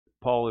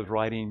Paul is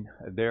writing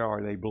there,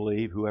 or they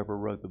believe, whoever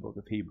wrote the book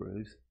of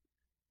Hebrews,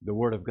 the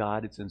Word of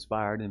God, it's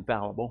inspired,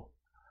 infallible.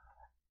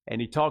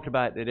 And he talked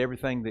about that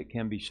everything that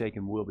can be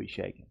shaken will be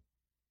shaken.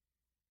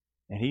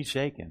 And he's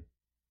shaken.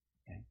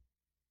 Okay?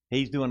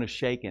 He's doing a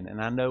shaking.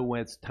 And I know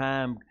when it's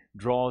time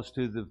draws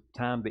to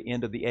the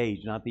end of the age,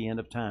 not the end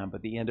of time,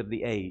 but the end of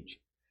the age,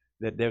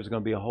 that there's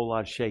going to be a whole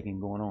lot of shaking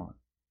going on.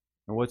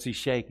 And what's he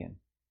shaking?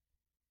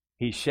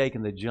 He's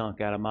shaking the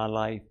junk out of my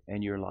life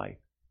and your life,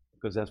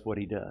 because that's what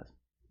he does.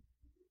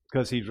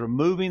 Because he's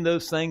removing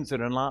those things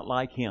that are not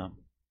like him,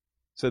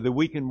 so that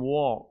we can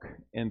walk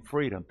in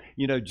freedom.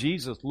 You know,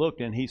 Jesus looked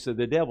and he said,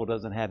 the devil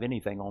doesn't have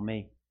anything on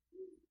me.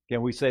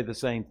 Can we say the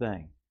same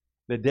thing?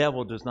 The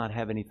devil does not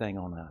have anything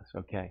on us,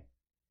 okay?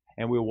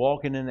 And we're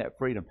walking in that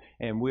freedom.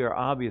 And we are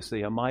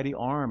obviously a mighty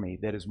army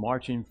that is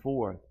marching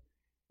forth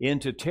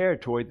into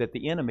territory that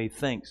the enemy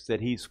thinks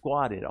that he's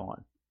squatted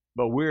on.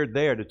 But we're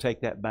there to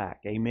take that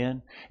back,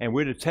 amen? And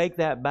we're to take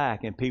that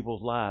back in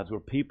people's lives where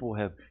people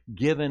have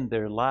given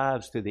their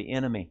lives to the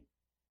enemy.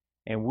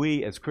 And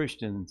we as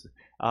Christians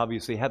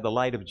obviously have the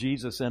light of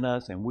Jesus in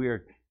us, and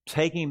we're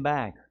taking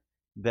back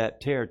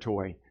that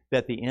territory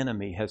that the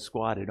enemy has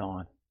squatted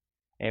on.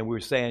 And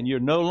we're saying, you're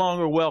no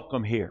longer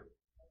welcome here.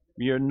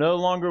 You're no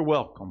longer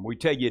welcome. We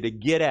tell you to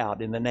get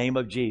out in the name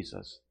of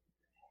Jesus.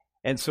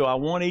 And so I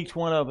want each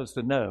one of us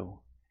to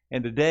know,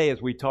 and today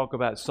as we talk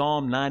about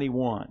Psalm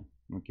 91,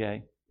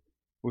 okay,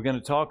 we're going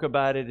to talk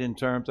about it in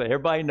terms of,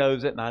 everybody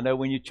knows it, and I know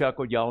when you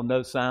chuckled, y'all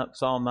know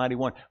Psalm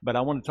 91, but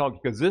I want to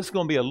talk, because this is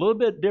going to be a little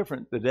bit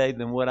different today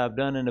than what I've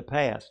done in the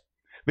past,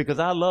 because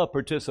I love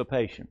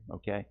participation,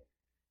 okay?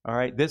 All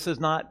right, this is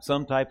not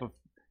some type of,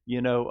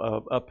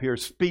 up here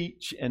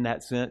speech in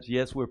that sense.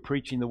 Yes, we're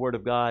preaching the Word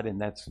of God, and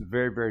that's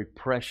very, very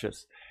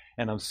precious,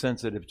 and I'm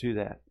sensitive to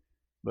that.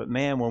 But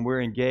man, when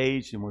we're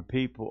engaged and when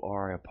people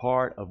are a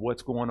part of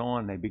what's going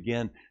on, they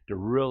begin to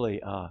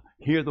really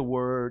hear the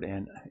Word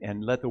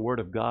and let the Word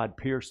of God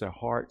pierce their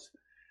hearts,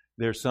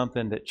 there's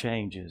something that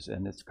changes,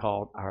 and it's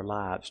called our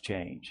lives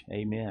change.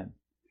 Amen.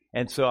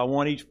 And so I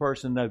want each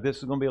person to know this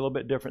is going to be a little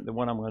bit different than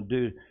what I'm going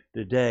to do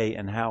today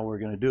and how we're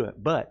going to do it.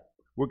 But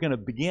we're going to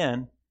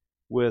begin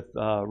with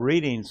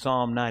reading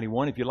Psalm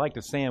 91. If you'd like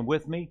to stand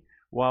with me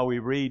while we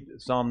read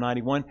Psalm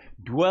 91,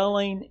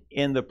 dwelling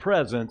in the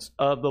presence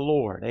of the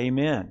Lord.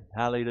 Amen.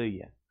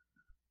 Hallelujah.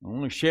 I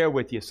want to share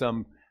with you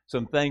some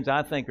things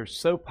I think are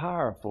so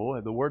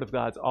powerful. The Word of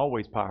God's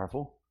always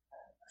powerful.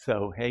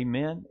 So,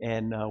 amen.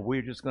 And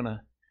we're going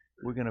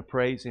to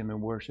praise Him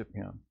and worship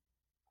Him.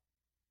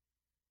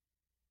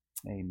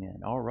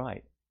 Amen. All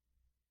right.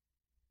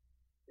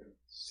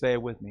 Say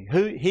it with me.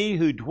 He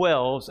who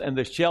dwells in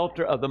the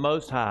shelter of the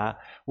Most High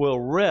will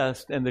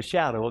rest in the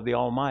shadow of the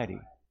Almighty.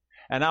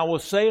 And I will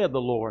say of the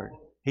Lord,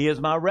 He is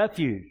my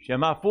refuge and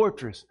my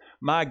fortress,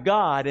 my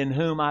God in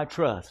whom I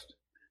trust.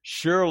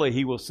 Surely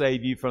He will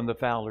save you from the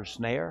fowler's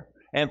snare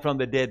and from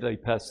the deadly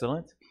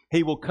pestilence.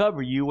 He will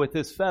cover you with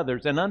His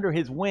feathers, and under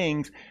His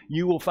wings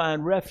you will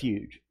find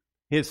refuge.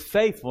 His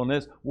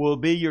faithfulness will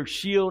be your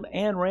shield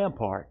and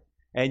rampart,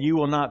 and you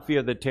will not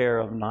fear the terror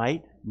of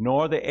night,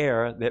 nor the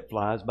arrow that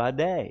flies by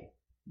day.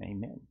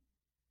 Amen.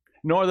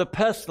 Nor the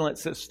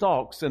pestilence that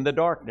stalks in the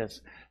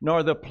darkness,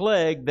 nor the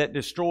plague that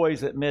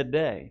destroys at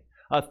midday.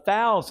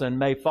 1,000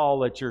 may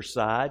fall at your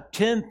side,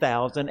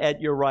 10,000 at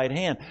your right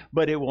hand,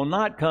 but it will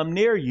not come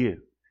near you.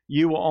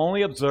 You will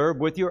only observe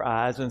with your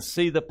eyes and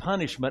see the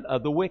punishment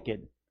of the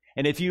wicked.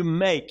 And if you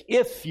make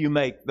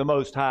the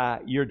Most High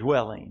your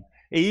dwelling,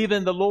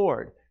 even the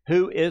Lord,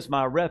 who is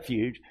my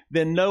refuge,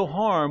 then no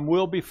harm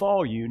will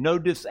befall you, no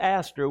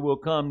disaster will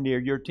come near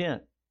your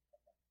tent.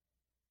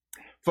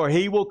 For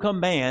He will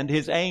command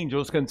His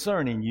angels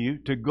concerning you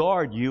to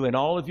guard you in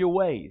all of your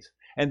ways,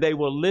 and they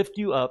will lift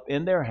you up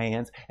in their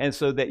hands, and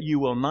so that you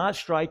will not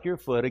strike your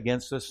foot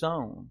against a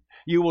stone.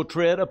 You will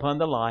tread upon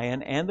the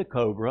lion and the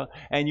cobra,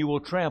 and you will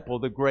trample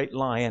the great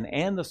lion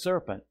and the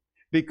serpent.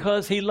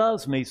 Because He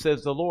loves me,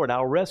 says the Lord,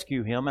 I'll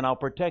rescue him and I'll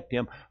protect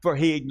him, for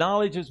he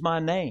acknowledges my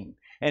name.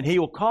 And he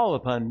will call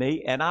upon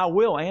me, and I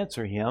will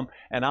answer him,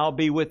 and I'll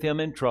be with him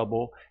in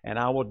trouble, and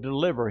I will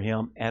deliver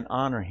him and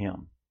honor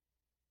him.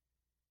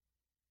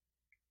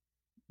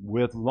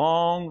 With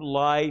long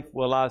life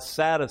will I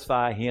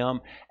satisfy him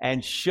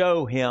and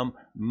show him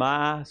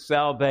my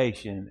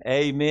salvation.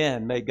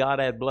 Amen. May God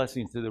add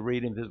blessings to the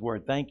reading of His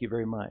Word. Thank you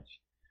very much.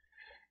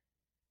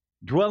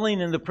 Dwelling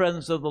in the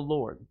presence of the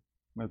Lord.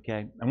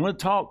 Okay, I'm going to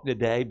talk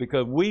today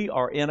because we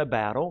are in a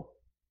battle.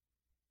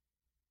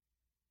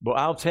 But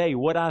I'll tell you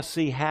what I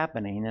see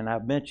happening, and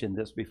I've mentioned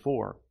this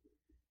before,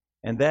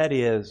 and that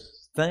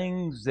is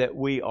things that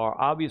we are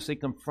obviously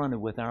confronted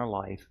with in our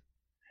life,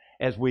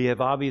 as we have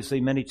obviously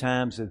many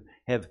times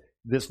have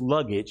this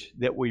luggage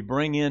that we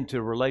bring into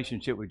a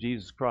relationship with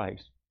Jesus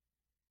Christ,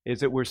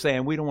 is that we're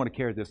saying we don't want to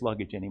carry this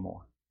luggage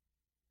anymore.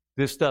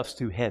 This stuff's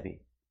too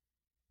heavy.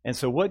 And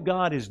so what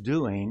God is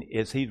doing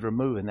is He's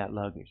removing that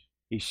luggage.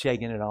 He's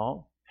shaking it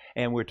off.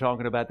 And we're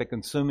talking about the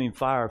consuming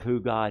fire of who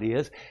God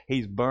is.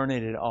 He's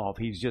burning it off.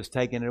 He's just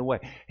taking it away.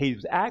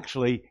 He's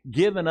actually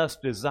given us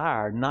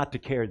desire not to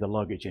carry the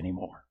luggage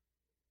anymore.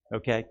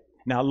 Okay?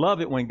 Now, I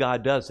love it when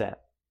God does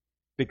that,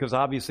 because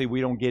obviously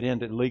we don't get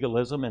into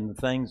legalism and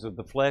the things of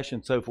the flesh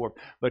and so forth.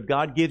 But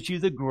God gives you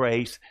the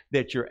grace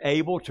that you're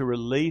able to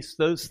release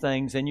those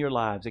things in your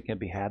lives. It can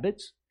be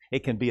habits.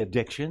 It can be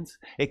addictions.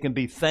 It can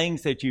be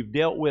things that you've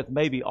dealt with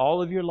maybe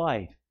all of your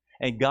life.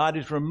 And God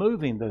is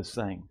removing those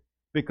things.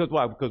 Because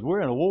why? Because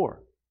we're in a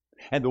war.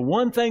 And the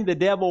one thing the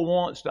devil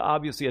wants to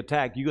obviously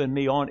attack you and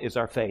me on is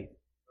our faith.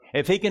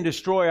 If he can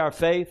destroy our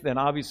faith, then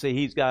obviously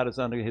he's got us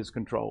under his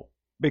control.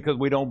 Because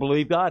we don't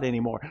believe God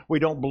anymore. We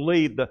don't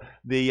believe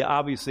the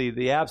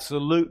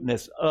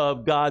absoluteness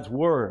of God's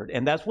Word.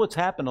 And that's what's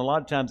happened a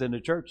lot of times in the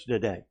church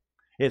today,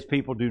 is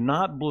people do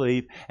not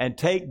believe and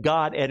take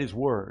God at His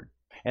Word.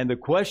 And the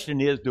question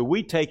is, do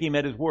we take Him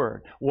at His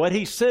Word? What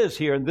He says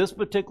here in this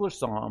particular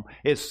psalm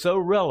is so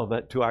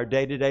relevant to our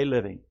day-to-day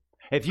living.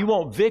 If you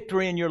want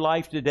victory in your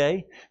life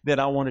today, then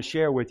I want to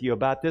share with you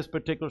about this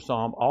particular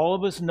psalm. All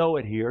of us know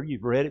it here.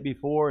 You've read it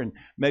before and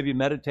maybe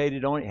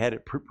meditated on it, had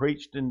it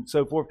preached and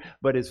so forth.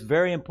 But it's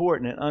very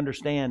important in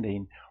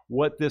understanding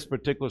what this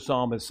particular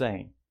psalm is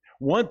saying.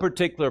 One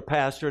particular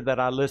pastor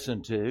that I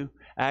listen to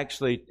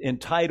actually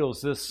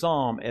entitles this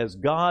psalm as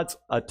God's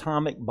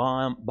atomic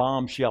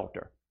bomb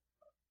shelter.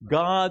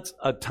 God's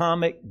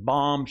atomic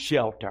bomb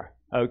shelter.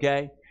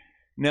 Okay?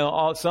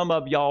 Now, some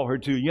of y'all are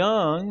too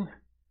young.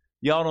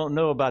 Y'all don't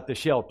know about the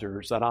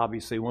shelters that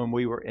obviously when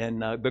we were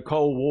in the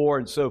Cold War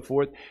and so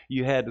forth,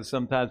 you had to,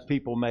 sometimes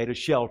people made a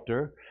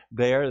shelter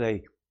there.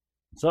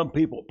 Some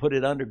people put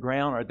it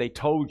underground, or they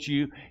told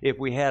you if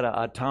we had an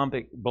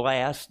atomic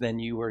blast, then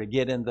you were to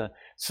get in the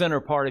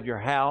center part of your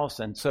house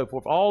and so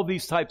forth. All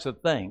these types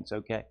of things,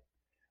 okay?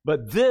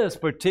 But this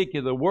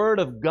particular Word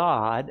of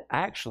God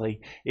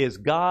actually is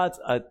God's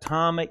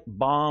atomic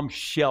bomb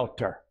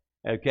shelter,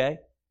 okay?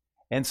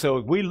 And so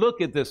if we look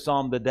at this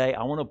psalm today,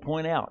 I want to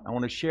point out, I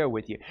want to share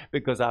with you,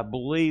 because I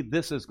believe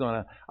this is going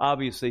to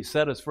obviously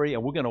set us free,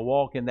 and we're going to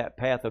walk in that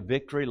path of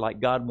victory like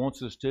God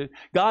wants us to.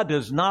 God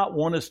does not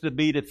want us to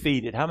be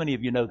defeated. How many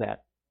of you know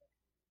that?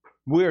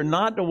 We're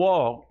not to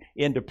walk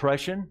in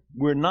depression.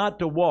 We're not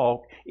to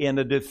walk in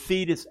a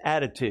defeatist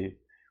attitude.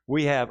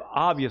 We have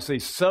obviously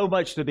so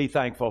much to be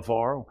thankful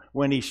for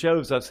when He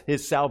shows us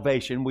His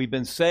salvation. We've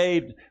been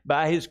saved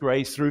by His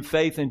grace through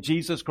faith in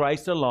Jesus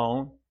Christ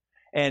alone.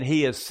 And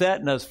He is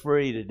setting us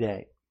free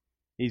today.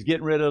 He's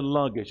getting rid of the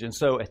luggage. And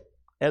so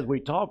as we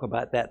talk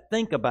about that,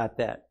 think about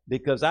that.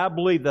 Because I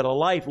believe that a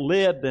life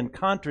lived in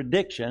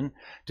contradiction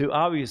to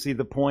obviously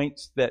the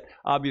points that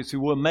obviously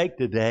we'll make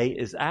today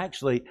is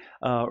actually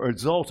a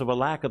result of a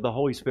lack of the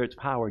Holy Spirit's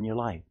power in your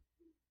life.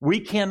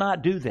 We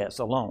cannot do this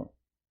alone.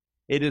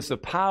 It is the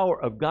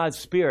power of God's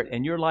Spirit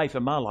in your life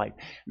and my life.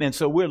 And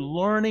so we're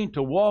learning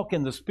to walk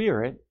in the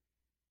Spirit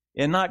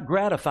and not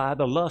gratify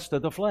the lust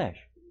of the flesh.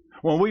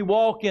 When we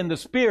walk in the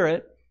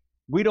Spirit,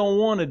 we don't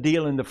want to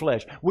deal in the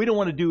flesh. We don't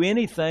want to do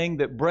anything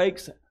that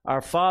breaks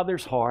our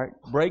Father's heart,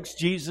 breaks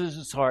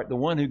Jesus' heart, the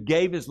one who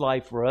gave His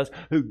life for us,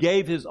 who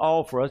gave His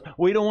all for us.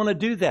 We don't want to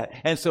do that.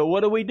 And so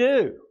what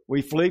do?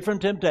 We flee from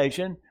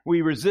temptation.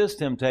 We resist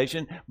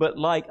temptation. But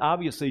like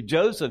obviously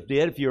Joseph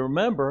did, if you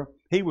remember,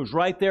 he was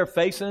right there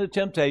facing the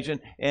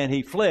temptation and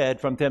he fled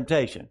from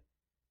temptation.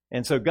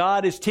 And so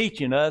God is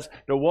teaching us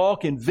to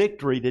walk in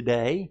victory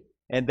today,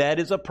 and that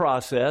is a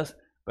process.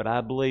 But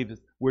I believe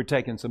we're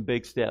taking some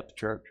big steps,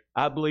 church.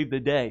 I believe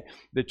today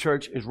the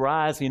church is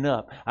rising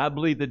up. I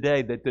believe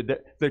today that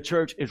the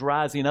church is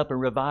rising up in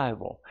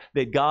revival,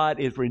 that God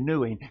is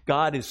renewing.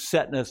 God is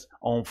setting us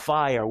on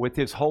fire with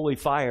His holy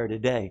fire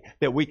today,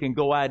 that we can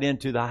go out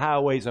into the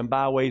highways and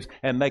byways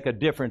and make a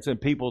difference in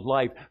people's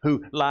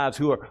lives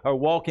who are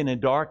walking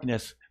in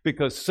darkness,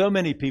 because so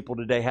many people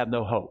today have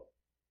no hope.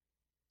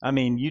 I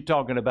mean, you're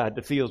talking about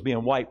the fields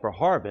being white for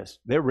harvest.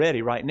 They're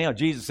ready right now.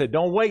 Jesus said,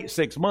 don't wait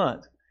 6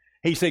 months.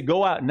 He said,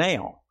 go out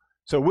now.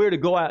 So we're to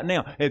go out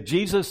now. If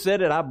Jesus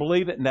said it, I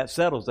believe it, and that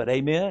settles it.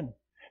 Amen?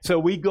 So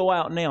we go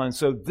out now. And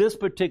so this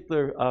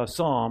particular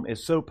psalm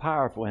is so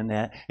powerful in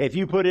that. If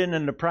you put it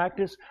into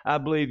practice, I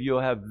believe you'll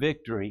have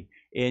victory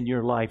in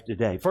your life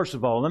today. First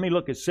of all, let me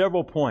look at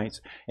several points.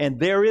 And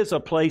there is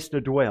a place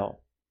to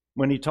dwell.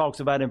 When he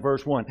talks about in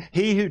verse 1,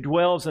 he who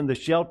dwells in the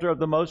shelter of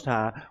the Most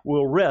High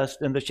will rest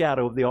in the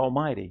shadow of the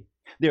Almighty.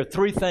 There are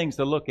three things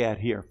to look at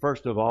here.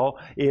 First of all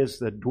is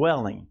the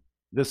dwelling.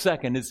 The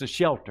second is the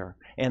shelter.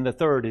 And the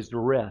third is the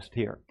rest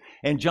here.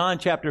 In John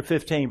chapter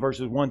 15,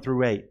 verses 1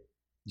 through 8,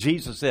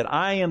 Jesus said,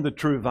 I am the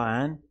true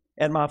vine,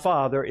 and my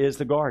Father is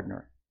the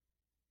gardener.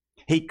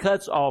 He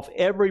cuts off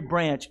every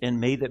branch in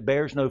me that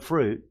bears no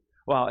fruit,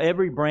 while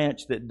every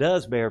branch that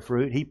does bear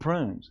fruit, He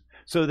prunes,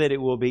 so that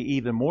it will be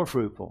even more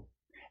fruitful.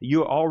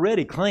 You're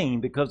already clean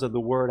because of the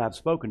word I've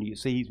spoken to you.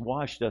 See, He's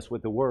washed us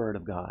with the word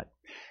of God.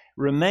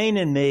 Remain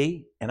in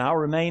me, and I'll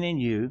remain in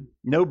you.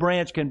 No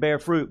branch can bear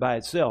fruit by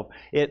itself.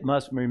 It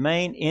must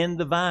remain in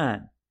the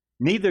vine.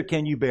 Neither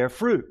can you bear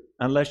fruit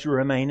unless you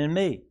remain in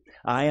me.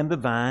 I am the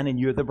vine, and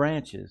you're the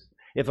branches.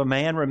 If a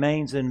man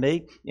remains in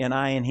me, and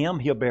I in him,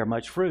 he'll bear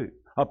much fruit.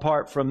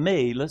 Apart from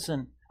me,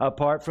 listen,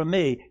 Apart from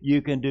me,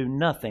 you can do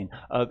nothing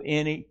of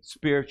any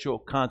spiritual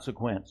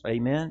consequence.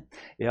 Amen?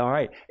 All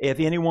right. If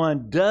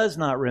anyone does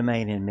not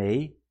remain in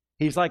me,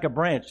 he's like a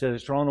branch that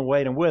is thrown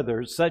away and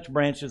withers. Such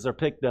branches are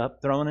picked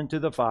up, thrown into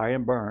the fire,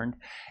 and burned.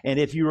 And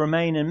if you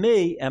remain in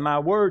me, and my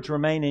words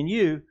remain in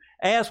you,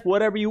 ask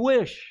whatever you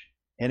wish,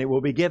 and it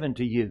will be given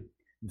to you.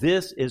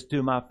 This is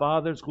to my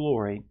Father's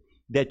glory,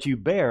 that you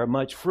bear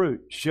much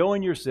fruit,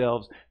 showing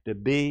yourselves to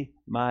be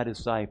my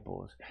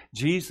disciples.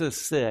 Jesus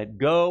said,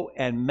 go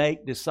and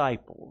make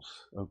disciples,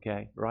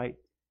 okay, right?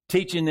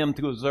 Teaching them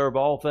to observe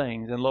all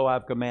things, and lo,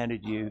 I've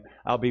commanded you,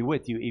 I'll be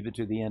with you even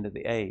to the end of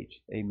the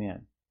age.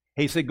 Amen.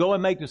 He said, go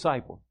and make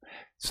disciples.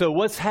 So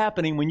what's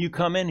happening when you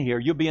come in here,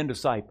 you're being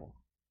discipled,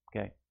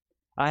 okay?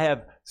 I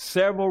have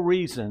several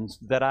reasons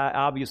that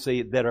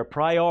that are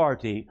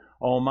priority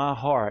on my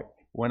heart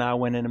when I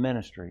went into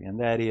ministry. And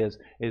that is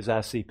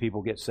I see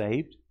people get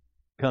saved,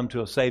 come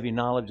to a saving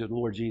knowledge of the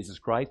Lord Jesus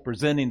Christ,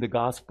 presenting the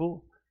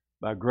gospel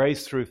by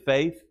grace through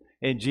faith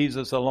in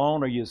Jesus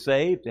alone are you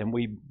saved. And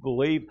we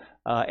believe,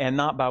 and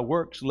not by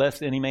works,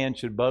 lest any man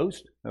should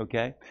boast.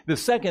 Okay. The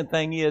second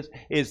thing is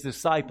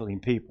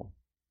discipling people,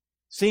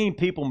 seeing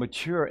people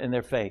mature in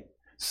their faith.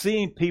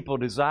 Seeing people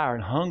desire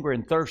and hunger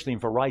and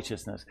thirsting for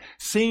righteousness.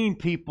 Seeing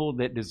people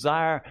that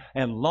desire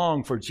and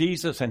long for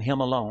Jesus and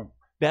Him alone.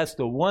 That's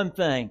the one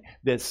thing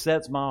that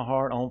sets my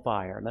heart on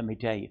fire, let me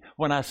tell you.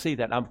 When I see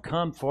that, I've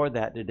come for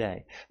that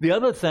today. The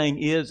other thing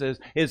is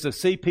to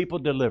see people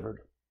delivered.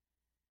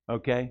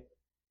 Okay?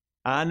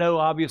 I know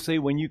obviously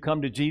when you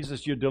come to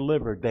Jesus, you're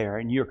delivered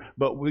there.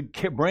 But we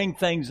can bring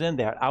things in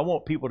there. I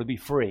want people to be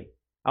free.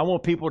 I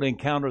want people to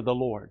encounter the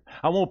Lord.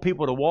 I want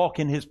people to walk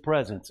in His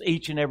presence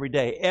each and every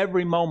day,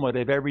 every moment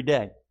of every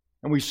day.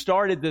 And we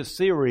started this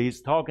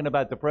series talking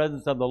about the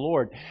presence of the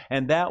Lord.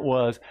 And that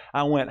was,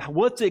 I went,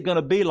 what's it going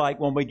to be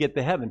like when we get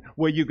to heaven?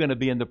 Well, you're going to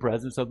be in the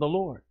presence of the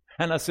Lord.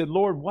 And I said,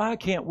 Lord, why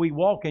can't we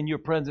walk in your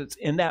presence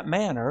in that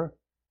manner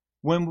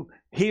when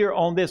here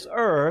on this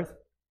earth,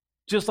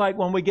 just like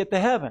when we get to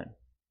heaven?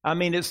 I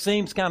mean, it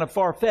seems kind of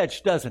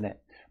far-fetched, doesn't it?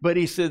 But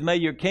He says, may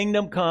your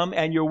kingdom come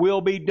and your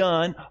will be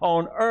done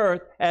on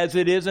earth as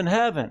it is in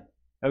heaven.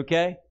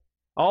 Okay?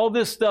 All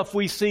this stuff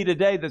we see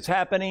today that's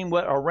happening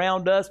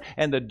around us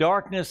and the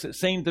darkness that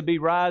seems to be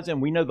rising,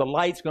 we know the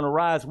light's going to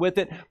rise with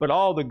it, but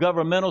all the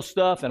governmental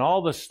stuff and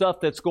all the stuff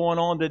that's going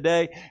on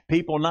today,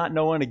 people not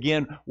knowing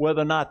again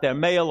whether or not they're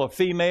male or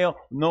female,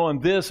 knowing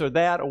this or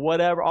that or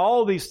whatever,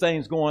 all these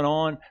things going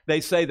on, they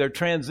say they're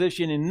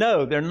transitioning.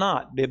 No, they're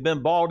not. They've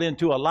been bought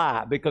into a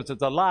lie because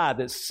it's a lie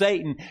that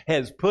Satan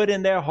has put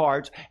in their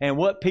hearts, and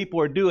what people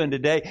are doing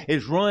today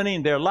is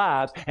ruining their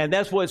lives, and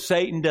that's what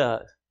Satan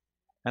does.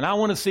 And I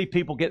want to see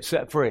people get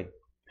set free.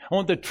 I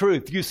want the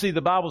truth. You see,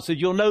 the Bible says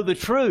you'll know the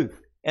truth,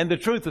 and the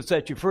truth will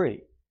set you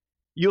free.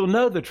 You'll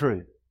know the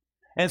truth.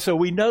 And so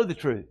we know the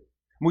truth.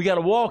 We got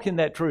to walk in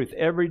that truth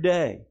every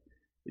day.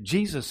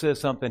 Jesus says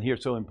something here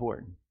so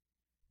important.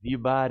 If you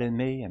abide in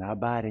me and I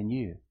abide in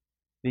you,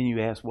 then you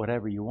ask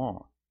whatever you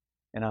want,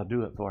 and I'll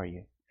do it for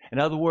you. In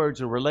other words,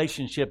 a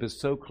relationship is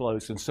so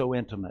close and so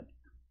intimate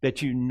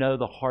that you know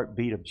the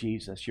heartbeat of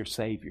Jesus, your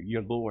Savior,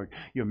 your Lord,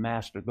 your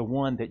Master, the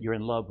one that you're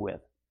in love with.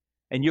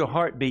 And your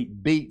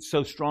heartbeat beats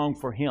so strong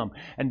for Him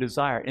and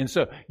desire. And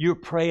so you're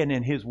praying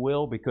in His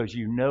will because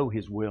you know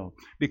His will.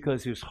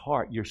 Because His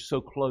heart, you're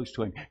so close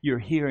to Him. You're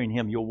hearing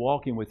Him. You're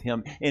walking with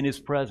Him in His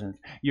presence.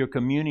 You're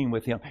communing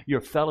with Him. You're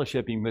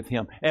fellowshipping with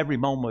Him every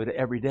moment,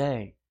 every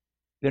day.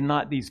 They're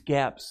not these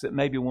gaps that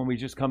maybe when we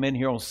just come in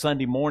here on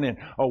Sunday morning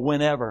or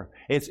whenever.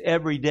 It's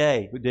every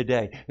day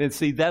today. And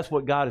see, that's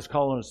what God is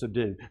calling us to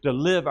do. To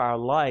live our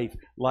life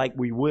like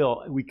we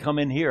will. We come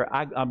in here.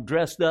 I'm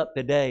dressed up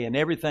today and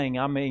everything.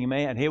 I mean,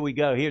 man, here we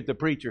go. Here's the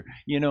preacher,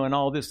 and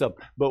all this stuff.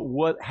 But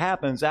what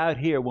happens out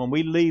here when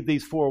we leave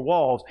these four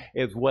walls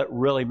is what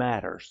really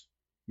matters.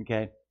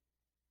 Okay?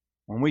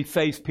 When we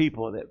face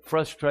people that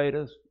frustrate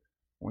us,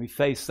 when we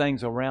face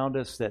things around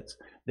us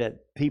that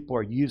people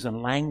are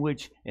using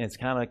language and it's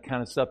kind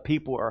of stuff,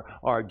 people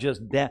are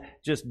just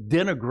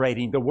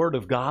denigrating the Word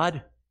of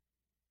God.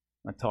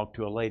 I talked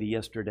to a lady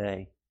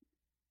yesterday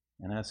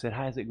and I said,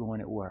 how's it going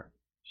at work?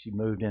 She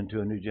moved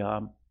into a new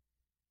job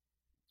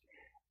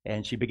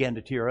and she began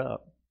to tear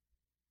up.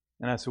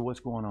 And I said,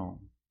 what's going on?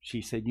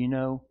 She said,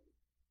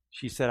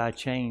 I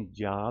changed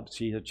jobs.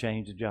 She had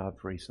changed jobs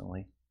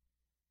recently.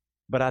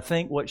 But I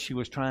think what she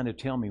was trying to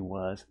tell me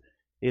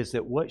is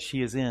that what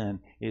she is in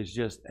is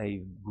just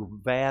a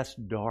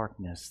vast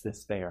darkness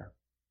that's there.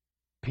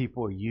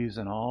 People are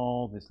using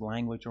all this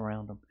language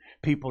around them.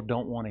 People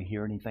don't want to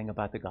hear anything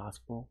about the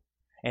gospel.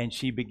 And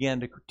she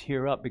began to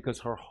tear up because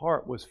her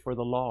heart was for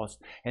the lost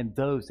and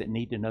those that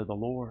need to know the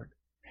Lord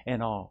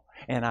and all.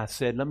 And I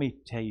said, let me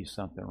tell you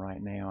something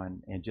right now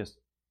and just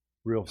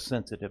real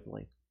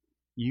sensitively.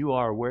 You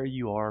are where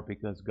you are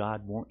because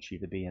God wants you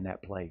to be in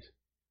that place.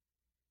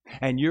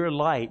 And your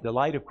light, the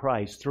light of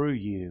Christ through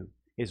you,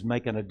 is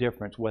making a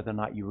difference whether or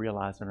not you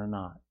realize it or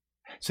not.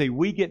 See,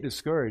 we get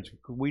discouraged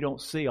because we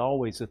don't see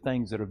always the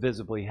things that are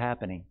visibly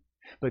happening.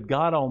 But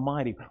God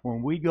Almighty,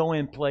 when we go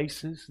in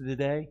places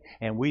today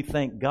and we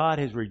think God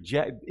is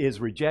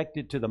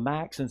rejected to the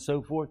max and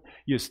so forth,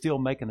 you're still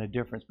making a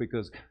difference,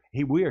 because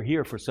we are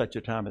here for such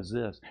a time as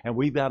this. And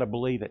we've got to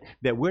believe it,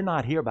 that we're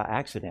not here by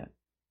accident.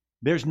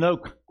 There's no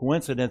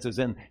coincidences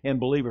in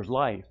believers'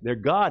 life. They're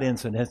God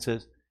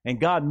incidences, and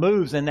God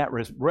moves in that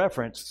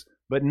reference,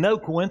 but no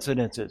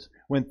coincidences.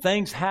 When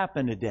things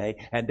happen today,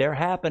 and they're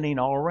happening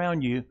all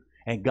around you,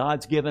 and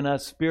God's given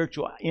us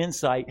spiritual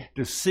insight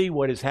to see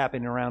what is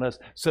happening around us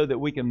so that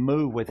we can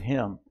move with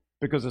Him,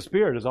 because the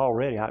Spirit is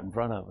already out in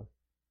front of us.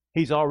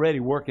 He's already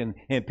working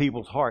in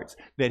people's hearts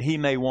that He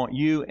may want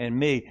you and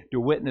me to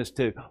witness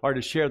to, or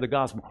to share the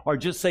gospel, or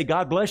just say,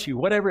 God bless you,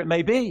 whatever it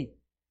may be.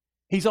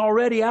 He's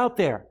already out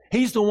there.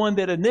 He's the one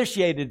that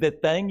initiated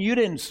that thing. You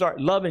didn't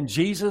start loving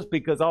Jesus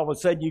because all of a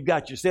sudden you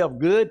got yourself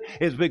good.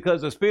 It's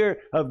because the Spirit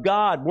of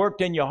God worked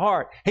in your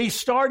heart. He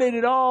started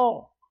it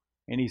all.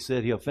 And He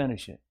said He'll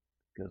finish it.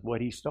 Because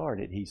what He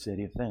started, He said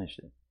He'll finish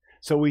it.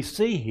 So we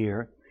see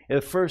here, the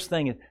first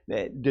thing is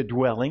the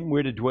dwelling.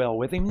 We're to dwell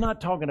with Him. I'm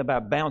not talking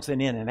about bouncing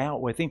in and out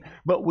with Him,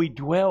 but we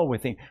dwell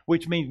with Him,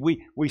 which means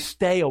we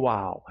stay a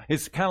while.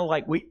 It's kind of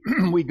like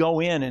we go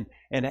in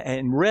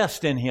and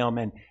rest in Him,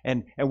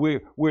 and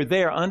we're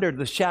there under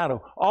the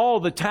shadow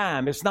all the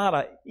time. It's not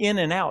a in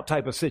and out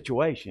type of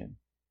situation.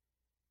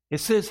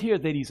 It says here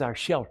that He's our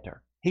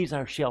shelter. He's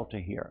our shelter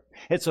here.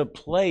 It's a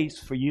place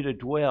for you to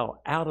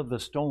dwell out of the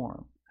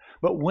storm.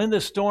 But when the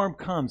storm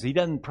comes, He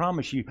doesn't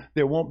promise you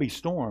there won't be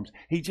storms.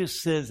 He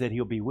just says that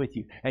He'll be with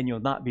you and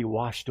you'll not be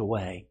washed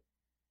away.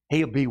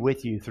 He'll be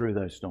with you through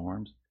those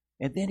storms.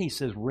 And then He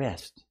says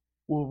rest.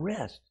 We'll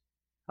rest.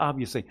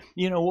 Obviously,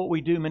 you know what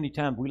we do many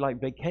times, we like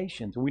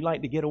vacations. We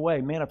like to get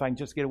away. Man, if I can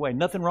just get away.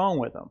 Nothing wrong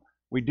with them.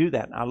 We do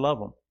that. I love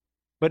them.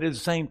 But at the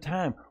same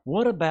time,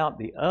 what about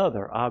the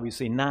other,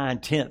 obviously,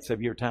 9/10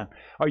 of your time?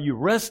 Are you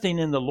resting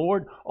in the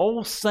Lord?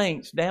 Old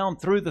saints down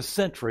through the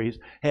centuries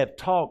have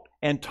talked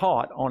and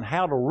taught on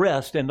how to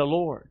rest in the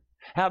Lord,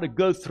 how to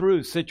go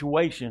through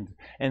situations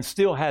and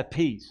still have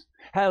peace,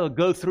 how to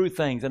go through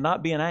things and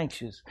not being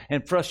anxious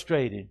and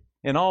frustrated,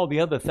 and all the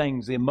other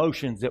things, the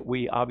emotions that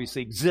we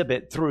obviously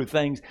exhibit through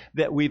things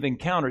that we've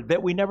encountered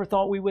that we never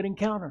thought we would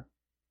encounter.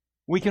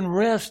 We can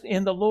rest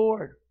in the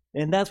Lord.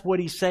 And that's what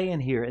He's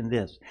saying here in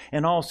this.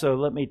 And also,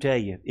 let me tell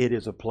you, it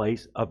is a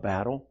place of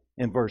battle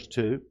in verse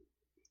 2.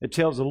 It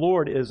tells the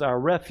Lord is our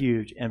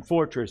refuge and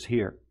fortress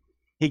here.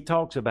 He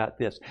talks about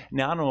this.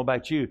 Now, I don't know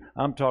about you.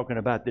 I'm talking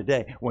about the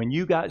day when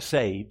you got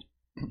saved,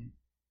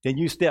 then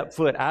you stepped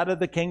foot out of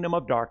the kingdom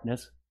of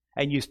darkness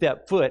and you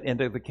stepped foot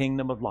into the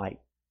kingdom of light.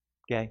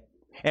 Okay?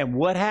 And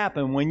what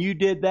happened when you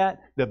did that?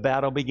 The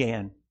battle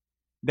began.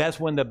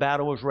 That's when the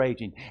battle was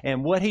raging.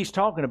 And what He's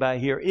talking about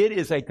here, it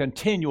is a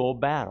continual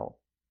battle.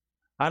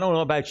 I don't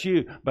know about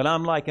you, but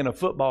I'm like in a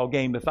football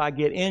game. If I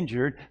get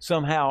injured,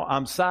 somehow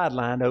I'm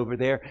sidelined over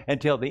there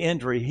until the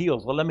injury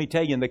heals. Well, let me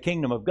tell you, in the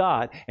kingdom of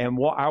God and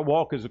our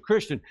walk as a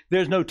Christian,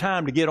 there's no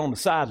time to get on the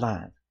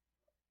sideline.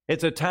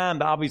 It's a time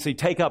to obviously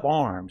take up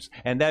arms,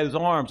 and those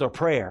arms are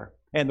prayer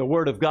and the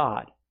Word of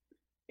God,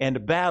 and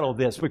to battle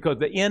this, because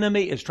the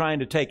enemy is trying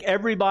to take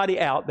everybody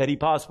out that he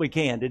possibly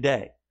can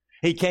today.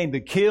 He came to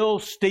kill,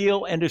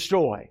 steal, and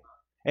destroy,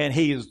 and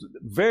he is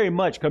very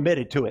much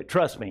committed to it.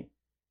 Trust me.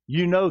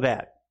 You know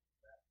that.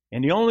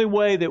 And the only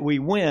way that we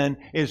win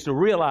is to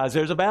realize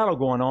there's a battle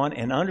going on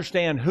and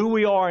understand who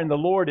we are in the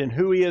Lord and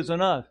who He is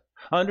in us.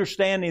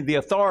 Understanding the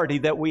authority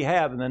that we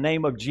have in the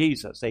name of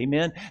Jesus.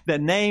 Amen. The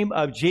name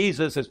of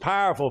Jesus is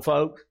powerful,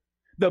 folks.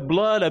 The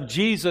blood of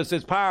Jesus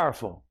is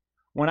powerful.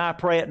 When I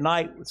pray at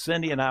night with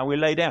Cindy and we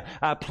lay down,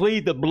 I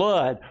plead the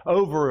blood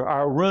over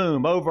our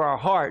room, over our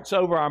hearts,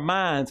 over our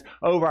minds,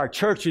 over our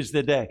churches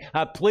today.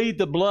 I plead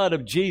the blood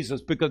of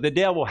Jesus because the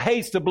devil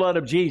hates the blood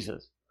of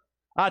Jesus.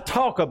 I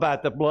talk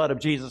about the blood of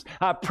Jesus.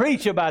 I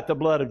preach about the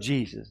blood of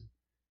Jesus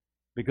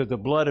because the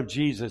blood of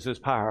Jesus is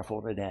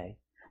powerful today.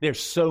 There's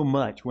so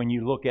much when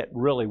you look at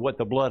really what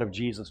the blood of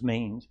Jesus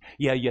means.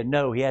 Yeah, you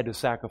know He had to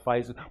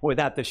sacrifice.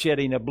 Without the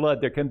shedding of blood,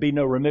 there can be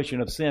no remission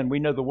of sin. We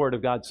know the Word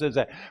of God says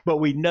that. But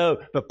we know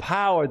the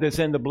power that's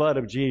in the blood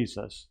of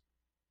Jesus.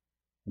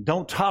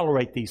 Don't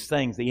tolerate these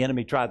things the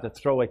enemy tried to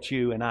throw at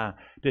you and I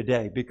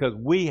today, because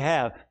we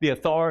have the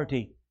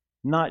authority.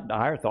 Not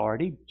our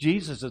authority,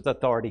 Jesus'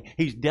 authority.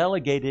 He's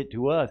delegated it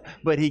to us,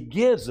 but He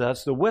gives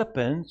us the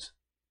weapons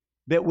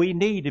that we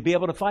need to be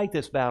able to fight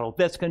this battle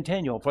that's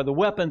continual. For the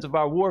weapons of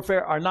our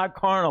warfare are not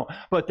carnal,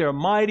 but they're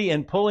mighty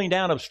in pulling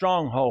down of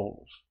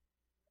strongholds.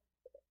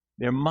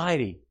 They're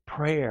mighty.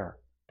 Prayer,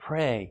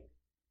 pray,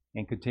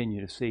 and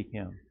continue to seek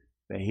Him.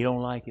 But He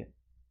don't like it,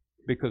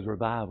 because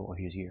revival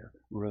is here.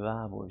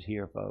 Revival is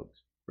here, folks.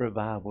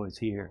 Revival is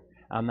here.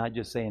 I'm not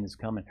just saying it's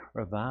coming.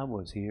 Revival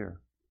is here.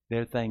 There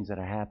are things that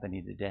are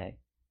happening today.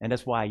 And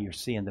that's why you're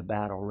seeing the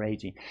battle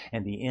raging.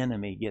 And the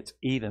enemy gets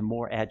even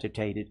more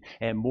agitated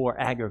and more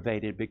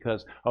aggravated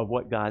because of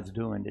what God's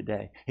doing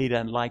today. He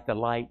doesn't like the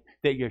light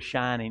that you're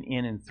shining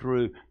in and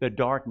through the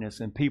darkness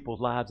in people's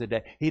lives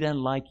today. He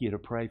doesn't like you to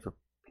pray for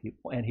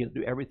people. And He'll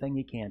do everything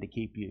He can to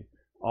keep you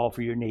all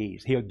for your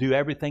needs. He'll do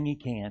everything He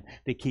can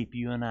to keep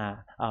you and I,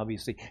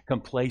 obviously,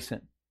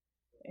 complacent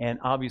and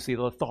obviously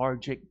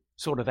lethargic,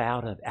 sort of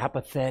out of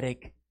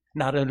apathetic,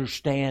 not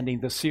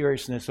understanding the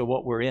seriousness of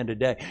what we're in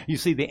today. You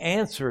see, the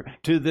answer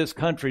to this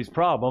country's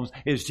problems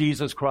is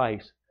Jesus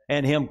Christ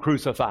and Him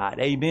crucified.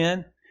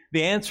 Amen?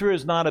 The answer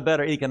is not a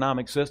better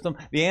economic system.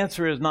 The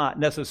answer is not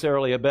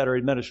necessarily a better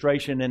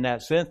administration in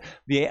that sense.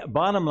 The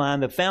bottom line,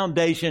 the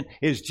foundation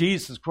is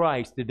Jesus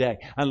Christ today.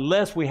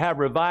 Unless we have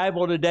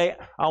revival today,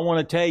 I want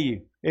to tell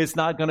you, it's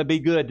not going to be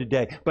good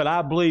today. But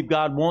I believe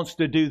God wants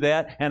to do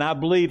that. And I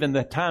believe in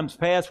the times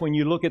past, when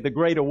you look at the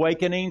great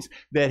awakenings,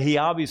 that He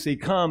obviously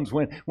comes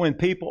when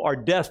people are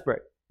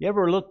desperate. You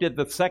ever looked at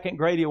the Second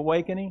Great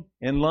Awakening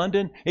in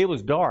London? It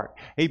was dark.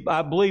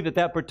 I believe at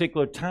that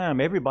particular time,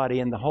 everybody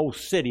in the whole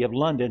city of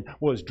London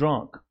was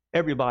drunk.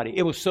 Everybody.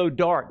 It was so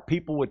dark.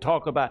 People would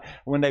talk about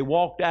when they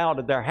walked out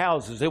of their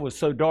houses, it was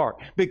so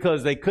dark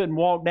because they couldn't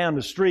walk down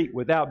the street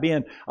without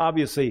being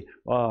obviously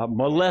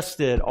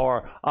molested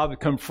or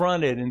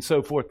confronted and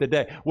so forth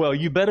today. Well,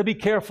 you better be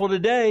careful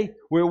today.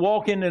 We're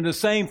walking in the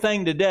same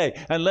thing today.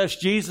 Unless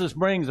Jesus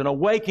brings an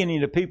awakening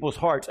to people's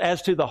hearts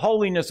as to the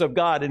holiness of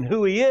God and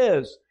who He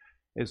is,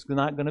 it's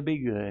not going to be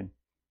good.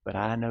 But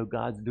I know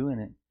God's doing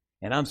it.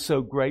 And I'm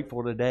so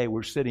grateful today.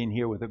 We're sitting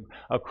here with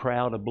a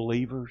crowd of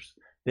believers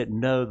that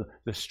know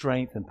the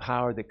strength and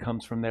power that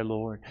comes from their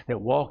Lord. They're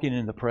walking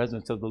in the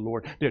presence of the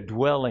Lord. They're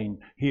dwelling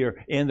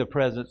here in the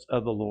presence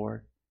of the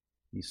Lord.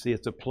 You see,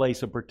 it's a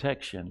place of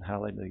protection.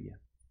 Hallelujah.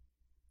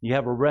 You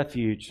have a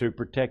refuge to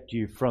protect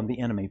you from the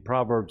enemy.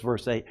 Proverbs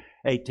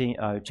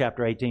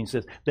chapter 18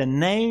 says, "The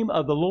name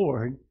of the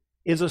Lord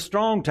is a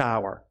strong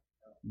tower.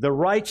 The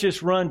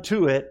righteous run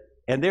to it,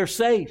 and they're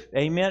safe."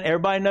 Amen.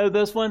 Everybody know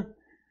this one?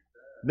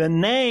 The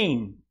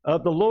name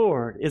of the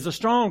Lord is a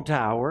strong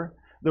tower.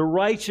 The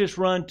righteous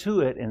run to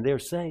it, and they're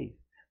safe.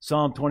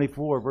 Psalm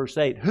 24, verse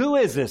 8. Who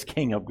is this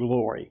King of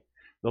glory?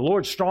 The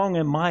Lord strong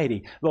and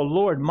mighty. The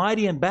Lord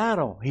mighty in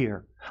battle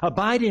here.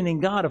 Abiding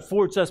in God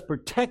affords us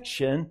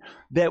protection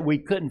that we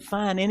couldn't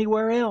find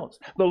anywhere else.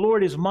 The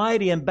Lord is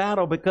mighty in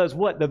battle because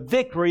what? The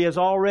victory has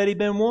already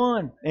been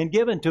won and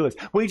given to us.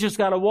 We just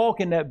got to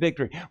walk in that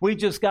victory. We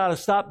just got to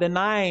stop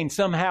denying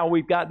somehow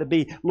we've got to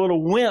be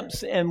little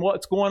wimps in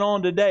what's going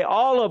on today.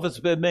 All of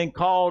us have been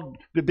called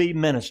to be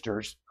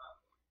ministers.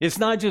 It's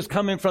not just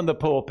coming from the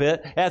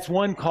pulpit. That's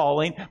one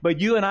calling. But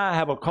you and I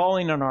have a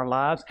calling in our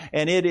lives,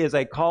 and it is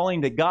a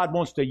calling that God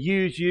wants to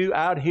use you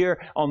out here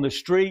on the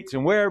streets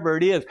and wherever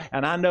it is.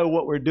 And I know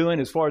what we're doing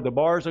as far as the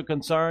bars are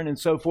concerned and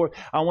so forth.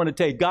 I want to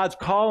tell you, God's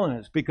calling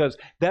us because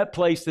that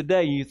place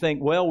today, you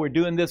think, well, we're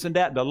doing this and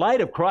that. The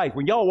light of Christ,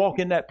 when y'all walk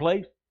in that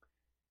place,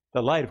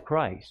 the light of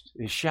Christ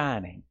is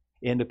shining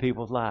into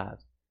people's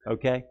lives.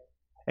 Okay?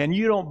 And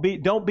you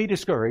don't be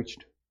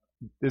discouraged.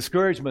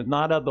 Discouragement is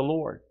not of the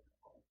Lord.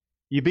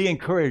 You be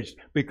encouraged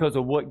because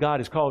of what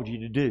God has called you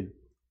to do.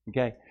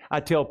 Okay?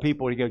 I tell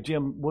people, you go,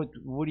 Jim, what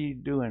are you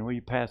doing? What are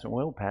you pastoring?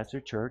 Well, pastor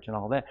church and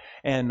all that.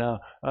 And a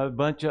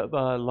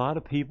lot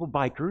of people,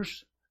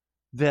 bikers,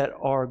 that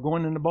are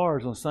going in the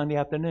bars on Sunday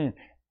afternoon.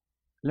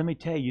 Let me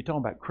tell you, you're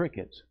talking about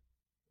crickets.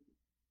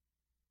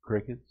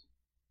 Crickets?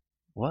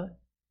 What?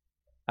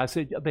 I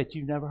said, I bet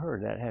you've never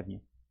heard that, have you?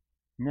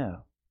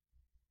 No.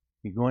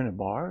 You going to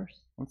bars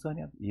on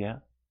Sunday afternoon? Yeah.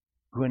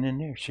 Going in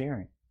there,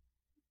 sharing.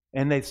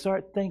 And they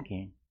start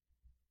thinking,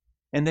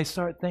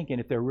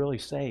 if they're really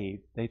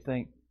saved, they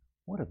think,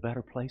 what a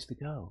better place to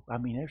go. I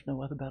mean, there's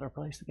no other better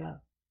place to go.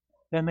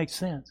 That makes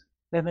sense.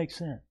 That makes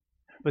sense.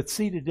 But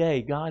see,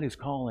 today, God is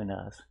calling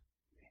us,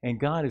 and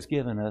God has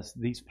given us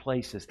these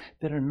places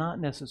that are not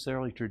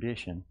necessarily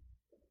tradition.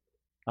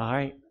 All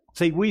right?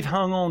 See, we've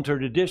hung on to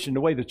tradition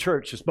the way the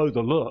church is supposed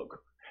to look,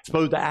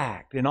 supposed to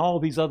act, and all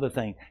these other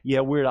things.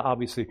 Yeah, we're to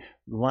obviously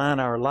line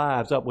our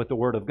lives up with the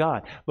Word of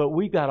God. But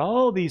we've got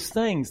all these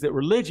things that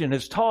religion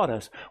has taught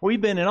us.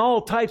 We've been in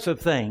all types of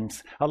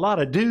things, a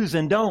lot of do's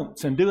and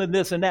don'ts and doing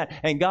this and that.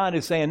 And God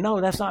is saying, no,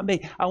 that's not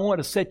me. I want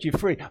to set you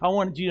free. I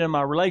want you in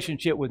my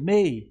relationship with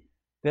me.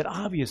 That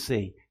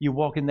obviously you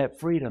walk in that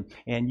freedom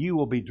and you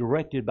will be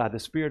directed by the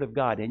Spirit of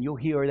God. And you'll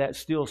hear that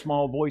still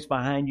small voice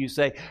behind you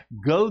say,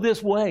 go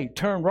this way,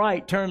 turn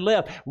right, turn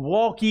left,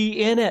 walk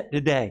ye in it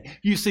today.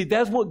 You see,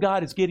 that's what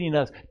God is getting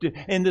us to,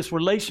 in this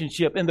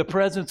relationship, in the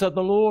presence of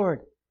the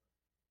Lord.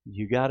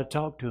 You got to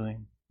talk to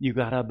Him. You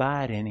got to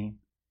abide in Him.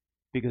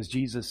 Because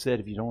Jesus said,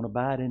 if you don't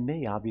abide in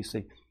me,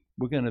 obviously,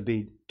 we're going to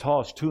be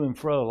tossed to and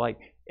fro like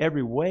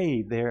every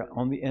wave there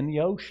in the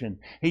ocean.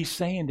 He's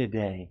saying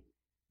today,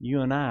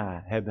 you and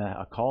I have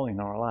a calling in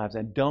our lives.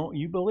 And don't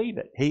you believe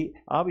it?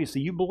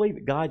 Obviously, you believe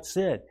it. God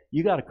said,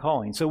 you got a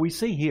calling. So we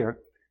see here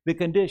the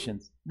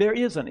conditions. There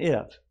is an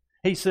if.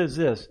 He says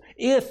this,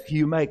 if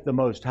you make the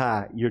Most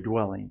High your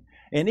dwelling,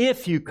 and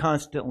if you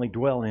constantly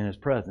dwell in His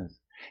presence,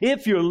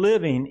 if you're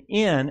living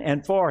in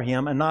and for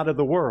Him and not of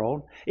the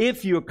world,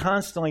 if you're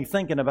constantly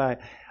thinking about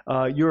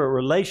your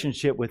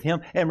relationship with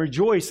Him and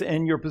rejoice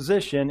in your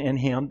position in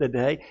Him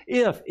today,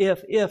 if,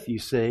 you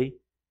see,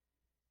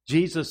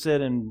 Jesus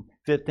said in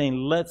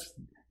 15,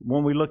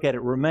 when we look at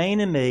it, remain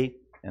in me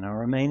and I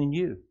remain in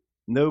you.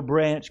 No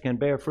branch can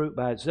bear fruit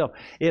by itself.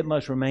 It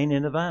must remain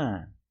in the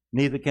vine.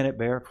 Neither can it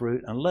bear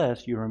fruit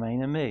unless you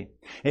remain in me.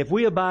 If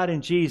we abide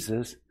in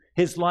Jesus,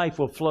 His life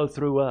will flow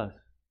through us.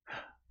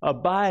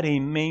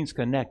 Abiding means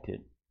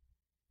connected.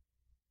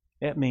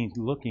 It means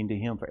looking to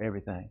Him for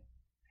everything.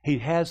 He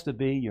has to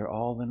be your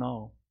all in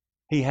all.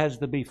 He has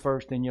to be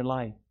first in your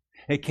life.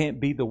 It can't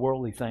be the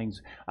worldly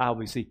things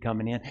obviously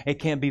coming in. It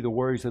can't be the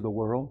worries of the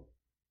world.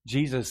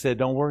 Jesus said,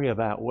 don't worry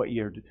about what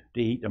you're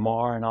to eat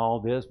tomorrow and all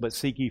this, but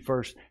seek ye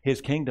first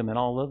His kingdom and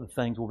all other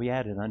things will be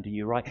added unto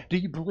you, right? Do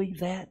you believe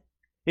that?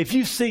 If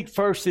you seek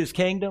first His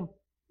kingdom,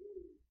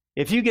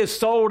 if you get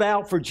sold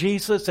out for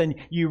Jesus and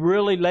you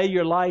really lay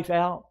your life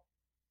out,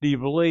 do you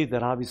believe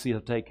that obviously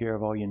He'll take care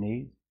of all your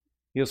needs?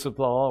 He'll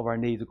supply all of our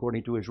needs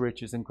according to His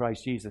riches in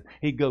Christ Jesus.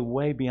 He'd go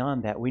way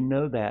beyond that. We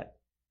know that.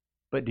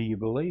 But do you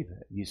believe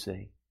it, you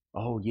see?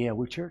 Oh, yeah,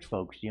 we're church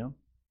folks, Jim.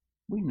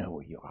 We know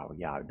what you are. Oh,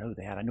 yeah, I know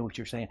that. I know what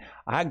you're saying.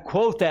 I can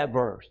quote that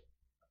verse.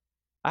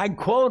 I can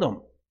quote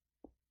them.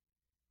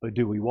 But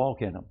do we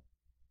walk in them?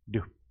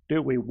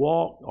 Do we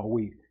walk? Are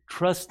we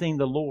trusting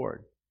the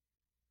Lord?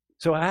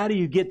 So how do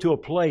you get to a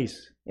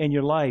place in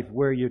your life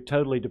where you're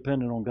totally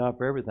dependent on God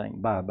for everything?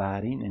 By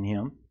abiding in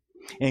Him.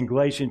 In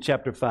Galatians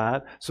chapter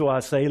 5, so I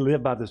say,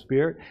 live by the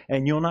Spirit,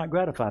 and you'll not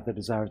gratify the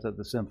desires of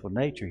the sinful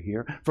nature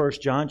here. 1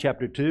 John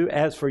chapter 2,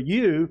 as for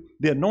you,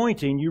 the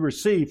anointing you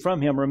receive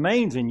from Him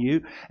remains in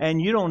you,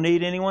 and you don't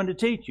need anyone to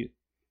teach you.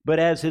 But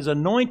as His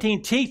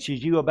anointing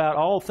teaches you about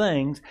all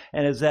things,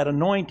 and as that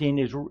anointing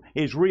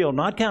is real,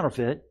 not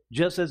counterfeit,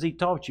 just as He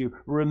taught you,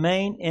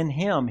 remain in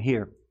Him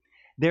here.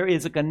 There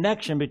is a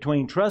connection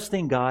between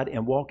trusting God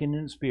and walking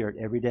in the Spirit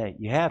every day.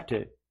 You have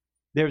to.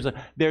 There's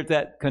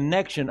that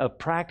connection of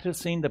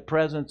practicing the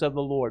presence of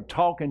the Lord,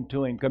 talking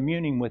to Him,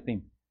 communing with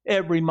Him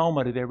every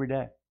moment of every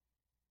day.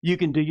 You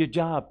can do your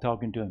job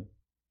talking to Him.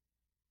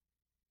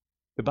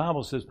 The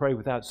Bible says pray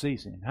without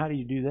ceasing. How do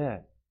you do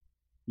that?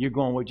 You're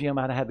going, well, Jim,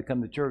 I'd have to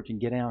come to church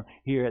and get down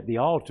here at the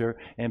altar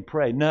and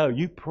pray. No,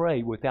 you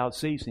pray without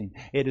ceasing.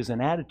 It is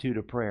an attitude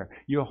of prayer.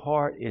 Your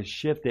heart is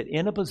shifted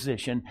in a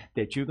position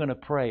that you're going to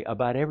pray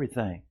about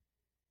everything.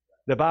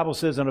 The Bible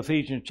says in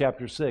Ephesians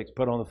chapter 6,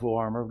 put on the full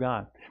armor of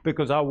God.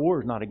 Because our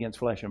war is not against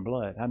flesh and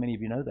blood. How many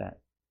of you know that?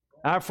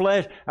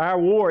 Our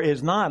war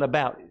is not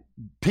about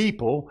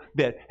people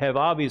that have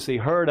obviously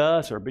hurt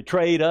us or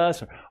betrayed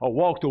us or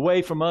walked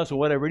away from us or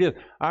whatever it is.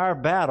 Our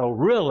battle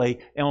really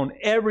on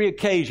every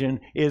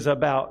occasion is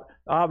about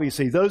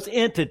obviously those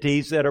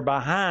entities that are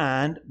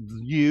behind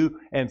you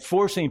and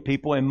forcing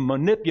people and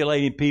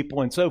manipulating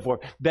people and so forth.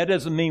 That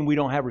doesn't mean we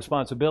don't have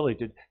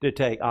responsibility to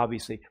take,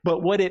 obviously.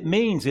 But what it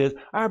means is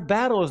our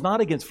battle is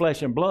not against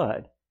flesh and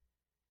blood.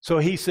 So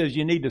he says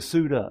you need to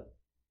suit up.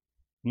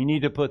 You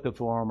need to put the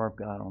full armor of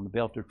God on, the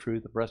belt of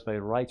truth, the breastplate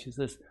of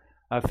righteousness.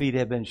 Our feet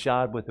have been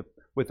shod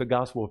with the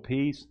gospel of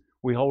peace.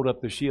 We hold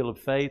up the shield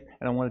of faith.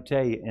 And I want to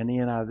tell you, in the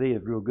NIV,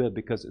 it's real good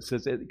because it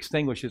says it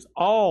extinguishes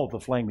all the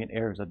flaming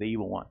arrows of the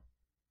evil one.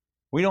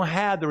 We don't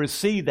have to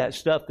receive that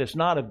stuff that's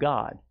not of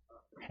God.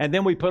 And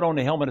then we put on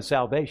the helmet of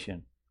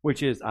salvation,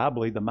 which is, I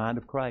believe, the mind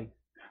of Christ.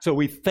 So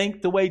we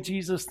think the way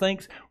Jesus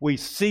thinks. We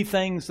see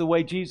things the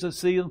way Jesus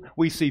sees them.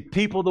 We see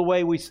people the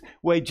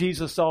way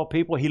Jesus saw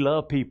people. He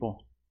loved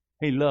people.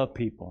 He loved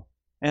people.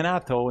 And I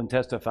told and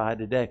testified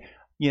today,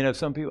 you know,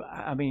 some people,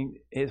 I mean,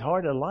 it's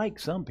hard to like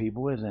some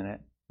people, isn't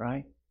it?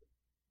 Right?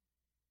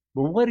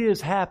 But what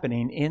is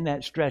happening in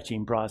that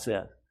stretching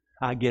process?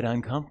 I get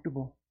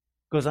uncomfortable.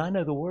 Because I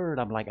know the word,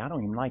 I'm like, I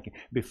don't even like it.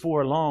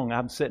 Before long,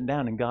 I'm sitting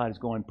down and God is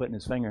going, putting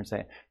His finger and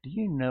saying, do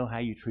you know how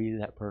you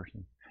treated that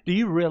person? Do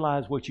you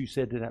realize what you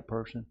said to that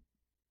person?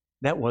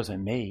 That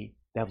wasn't me.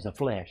 That was the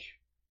flesh.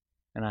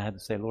 And I had to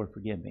say, Lord,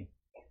 forgive me.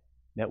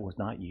 That was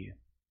not you.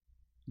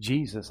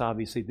 Jesus,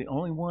 obviously, the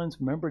only ones,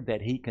 remember,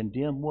 that He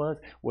condemned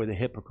were the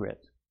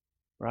hypocrites.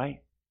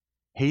 Right?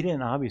 He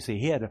didn't, obviously,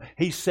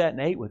 he sat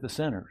and ate with the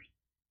sinners.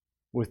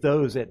 With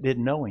those that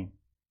didn't know Him.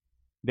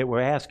 That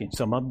we're asking.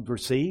 Some of them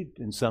received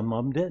and some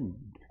of them didn't.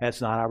 That's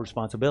not our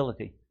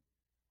responsibility.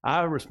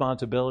 Our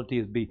responsibility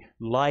is to be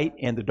light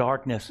in the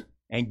darkness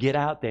and get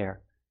out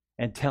there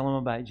and tell them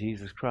about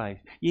Jesus Christ.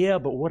 Yeah,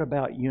 but what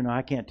about, you know,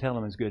 I can't tell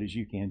them as good as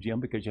you can,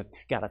 Jim, because you've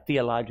got a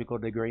theological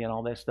degree and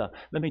all that stuff.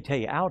 Let me tell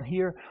you, out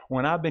here,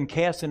 when I've been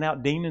casting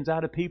out demons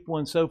out of people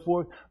and so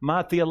forth,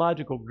 my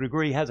theological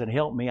degree hasn't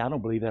helped me, I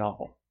don't believe at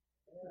all.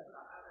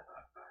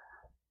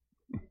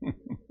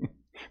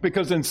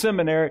 Because in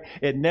seminary,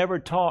 it never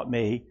taught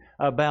me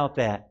about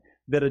that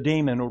a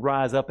demon would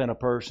rise up in a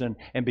person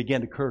and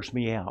begin to curse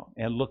me out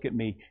and look at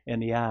me in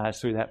the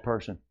eyes through that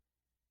person.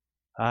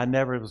 I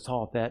never was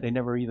taught that. They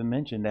never even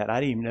mentioned that.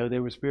 I didn't even know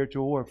there was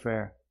spiritual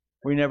warfare.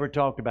 We never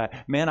talked about it.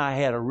 Man, I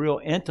had a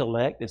real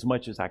intellect as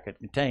much as I could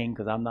contain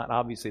because I'm not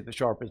obviously the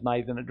sharpest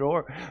knife in the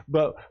drawer.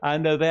 But I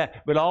know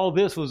that. But all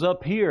this was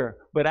up here.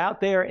 But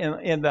out there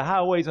in the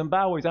highways and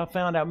byways, I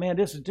found out, man,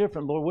 this is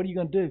different, Lord. What are you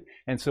going to do?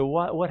 And so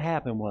what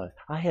happened was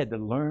I had to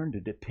learn to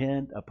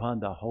depend upon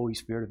the Holy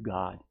Spirit of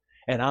God.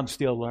 And I'm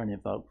still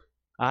learning, folks.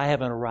 I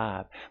haven't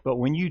arrived. But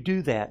when you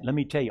do that, let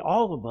me tell you,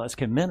 all of us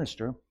can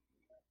minister.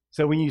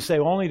 So when you say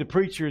only the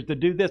preachers to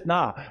do this,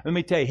 nah, let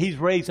me tell you, He's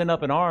raising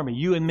up an army,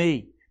 you and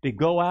me, to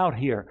go out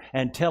here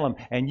and tell them.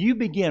 And you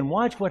begin,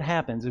 watch what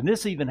happens. And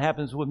this even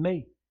happens with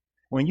me.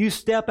 When you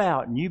step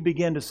out and you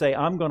begin to say,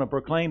 I'm going to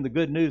proclaim the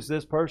good news to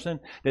this person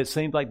that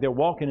seems like they're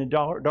walking in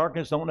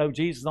darkness, don't know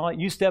Jesus, and all that,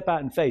 you step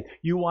out in faith.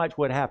 You watch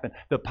what happens.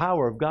 The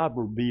power of God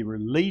will be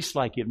released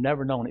like you've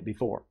never known it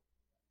before.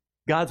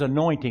 God's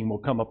anointing will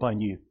come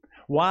upon you.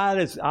 Why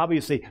does,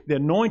 obviously, the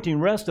anointing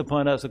rests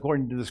upon us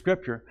according to the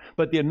Scripture,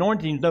 but the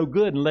anointing is no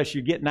good unless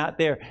you're getting out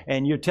there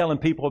and you're telling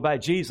people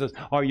about Jesus,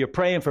 or you're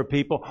praying for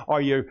people,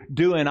 or you're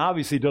doing,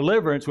 obviously,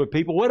 deliverance with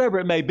people, whatever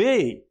it may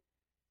be.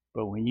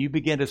 But when you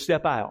begin to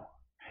step out,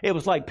 it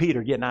was like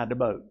Peter getting out of the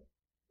boat.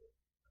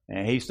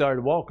 And he started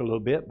to walk a little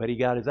bit, but he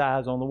got his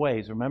eyes on the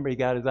waves. Remember, he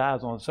got his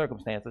eyes on the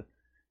circumstances.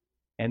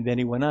 And then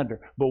he went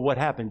under. But what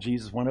happened?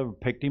 Jesus went over,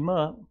 picked him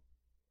up.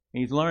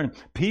 He's learning.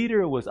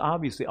 Peter was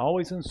obviously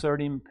always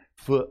inserting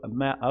foot,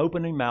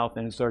 opening mouth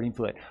and inserting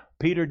foot.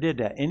 Peter did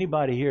that.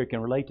 Anybody here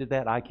can relate to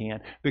that? I can.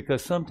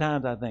 Because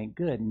sometimes I think,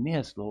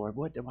 goodness, Lord,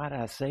 why did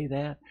I say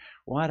that?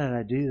 Why did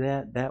I do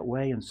that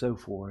way, and so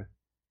forth?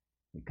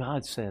 But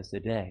God says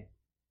today,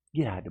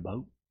 get out of the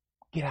boat.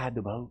 Get out of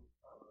the boat.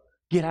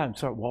 Get out and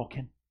start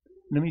walking.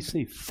 Let me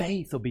see.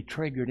 Faith will be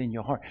triggered in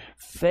your heart.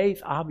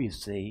 Faith,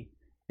 obviously,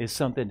 is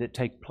something that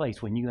takes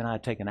place when you and I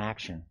take an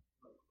action.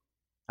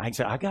 I can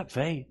say, I got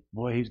faith.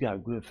 Boy, he's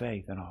got good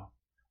faith and all.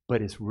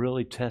 But it's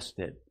really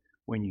tested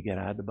when you get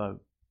out of the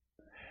boat.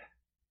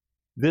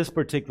 This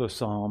particular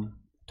psalm,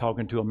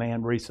 talking to a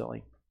man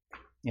recently,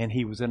 and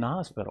he was in the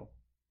hospital.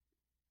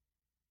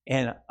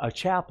 And a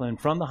chaplain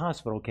from the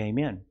hospital came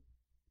in,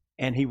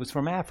 and he was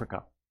from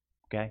Africa.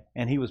 Okay,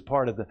 and he was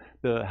part of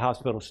the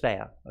hospital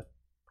staff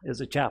as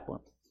a chaplain.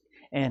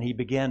 And he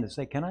began to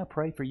say, can I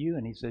pray for you?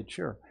 And he said,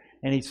 sure.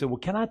 And he said, well,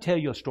 can I tell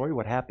you a story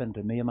what happened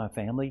to me and my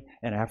family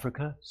in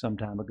Africa some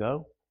time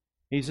ago?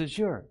 He said,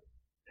 sure.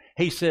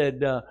 He said,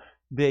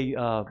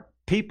 the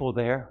people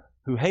there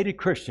who hated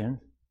Christians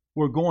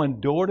were going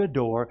door to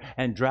door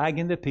and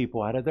dragging the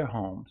people out of their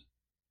homes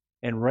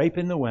and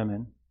raping the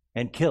women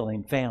and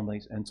killing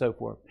families and so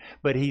forth.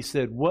 But he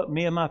said, what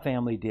me and my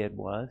family did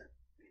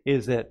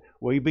is that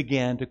we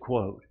began to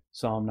quote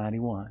Psalm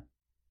 91.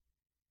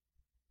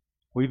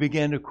 We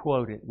began to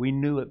quote it. We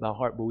knew it by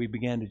heart, but we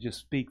began to just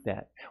speak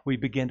that. We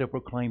began to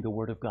proclaim the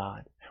Word of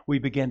God. We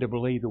began to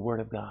believe the Word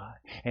of God.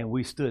 And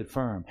we stood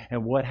firm.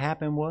 And what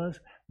happened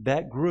was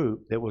that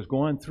group that was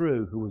going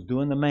through, who was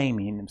doing the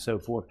maiming and so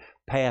forth,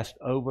 passed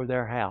over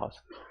their house.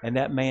 And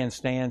that man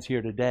stands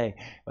here today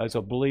as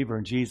a believer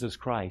in Jesus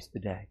Christ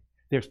today.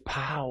 There's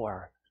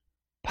power,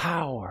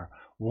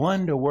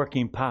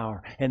 wonder-working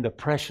power in the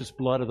precious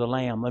blood of the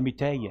Lamb. Let me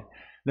tell you,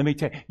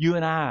 you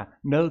and I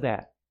know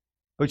that.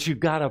 But you've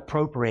got to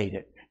appropriate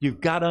it. You've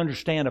got to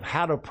understand of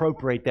how to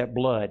appropriate that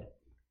blood.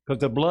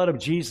 Because the blood of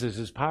Jesus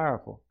is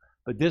powerful.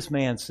 But this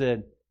man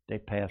said they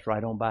passed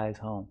right on by his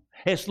home.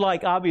 It's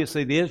like,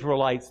 obviously, the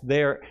Israelites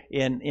there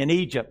in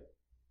Egypt.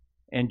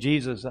 And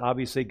Jesus,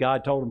 obviously,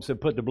 God told him to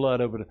put the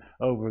blood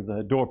over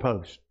the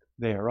doorpost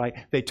there, right?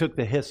 They took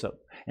the hyssop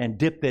and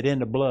dipped it in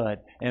the blood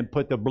and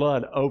put the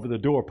blood over the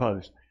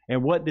doorpost.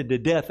 And what did the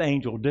death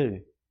angel do?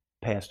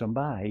 Passed them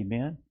by,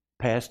 amen?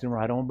 Passed them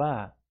right on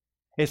by.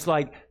 It's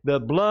like the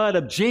blood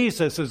of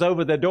Jesus is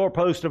over the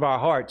doorpost of our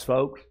hearts,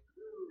 folks.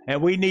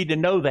 And we need to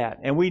know that.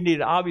 And we need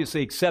to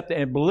obviously accept it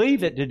and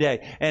believe it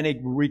today. And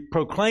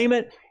proclaim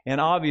it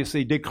and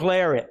obviously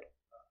declare it.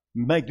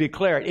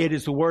 Declare it. It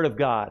is the Word of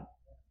God.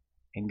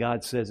 And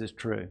God says it's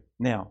true.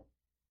 Now,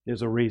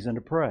 there's a reason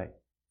to pray.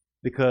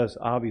 Because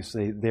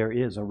obviously there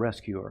is a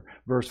rescuer.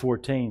 Verse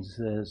 14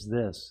 says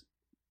this.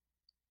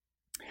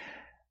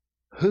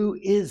 Who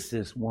is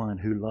this one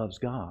who loves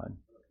God?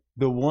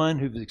 The one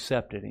who's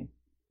accepted Him,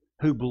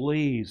 who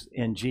believes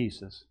in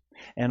Jesus,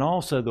 and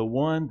also the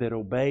one that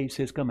obeys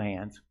His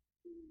commands.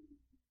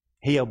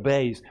 He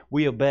obeys.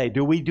 We obey.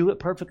 Do we do it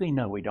perfectly?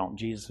 No, we don't.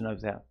 Jesus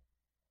knows that.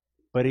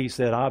 But He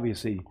said,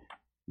 obviously,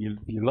 you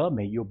love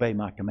me, you obey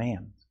my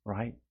commands,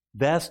 right?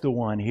 That's the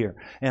one here.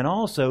 And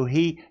also,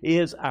 He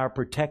is our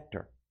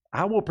protector.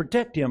 I will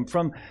protect him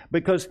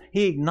because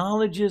He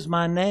acknowledges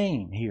my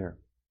name here.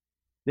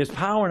 There's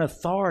power and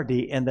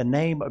authority in the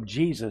name of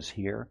Jesus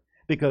here.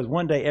 Because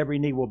one day every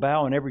knee will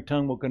bow and every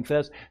tongue will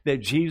confess that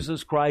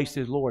Jesus Christ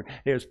is Lord.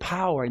 There's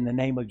power in the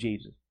name of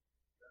Jesus.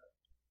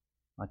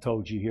 I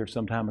told you here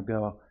some time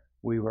ago,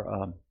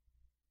 I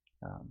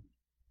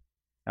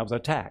was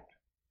attacked,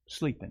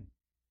 sleeping,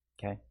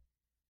 okay?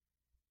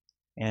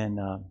 And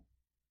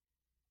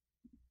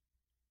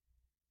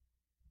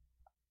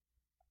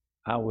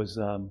I was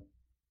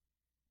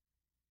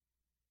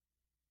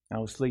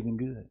sleeping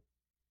good.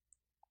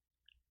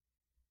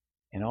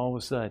 And all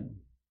of a sudden,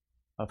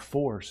 a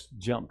force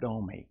jumped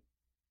on me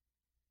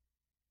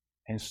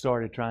and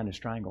started trying to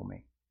strangle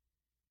me.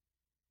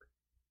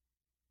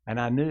 And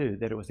I knew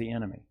that it was the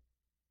enemy.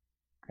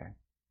 Okay.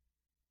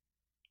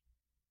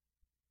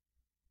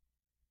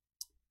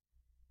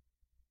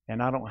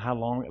 And I don't know how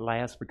long it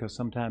lasts, because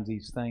sometimes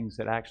these things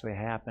that actually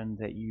happen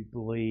that you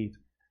believe,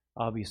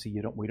 obviously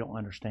we don't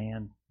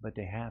understand, but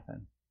they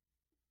happen.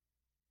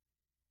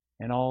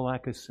 And all I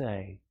could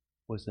say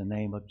was the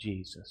name of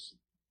Jesus.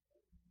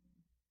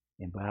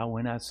 And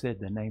when I said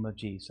the name of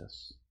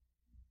Jesus,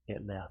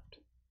 it left.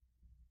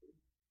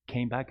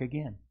 Came back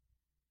again.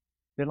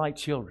 They're like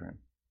children.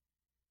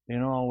 They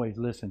don't always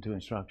listen to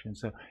instructions,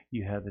 so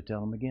you have to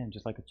tell them again,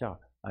 just like a child.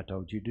 I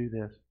told you do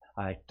this.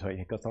 I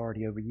take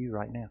authority over you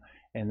right now.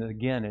 And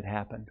again, it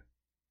happened.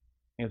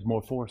 It was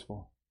more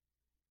forceful.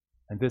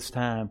 And this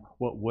time,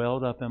 what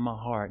welled up in my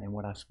heart and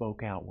what I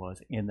spoke out was,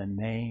 in the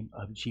name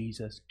of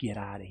Jesus, get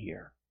out of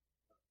here.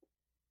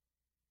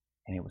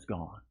 And it was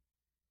gone.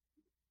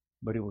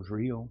 But it was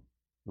real.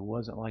 It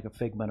wasn't like a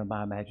figment of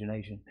my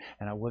imagination.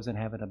 And I wasn't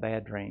having a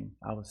bad dream.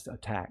 I was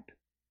attacked.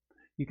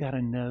 You got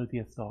to know the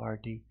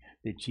authority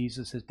that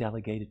Jesus has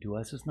delegated to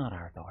us. It's not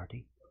our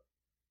authority.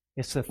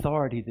 It's the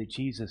authority that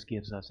Jesus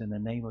gives us in the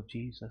name of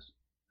Jesus.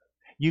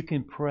 You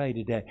can pray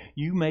today.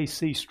 You may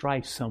see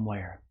strife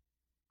somewhere.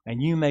 And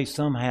you may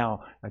somehow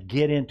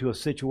get into a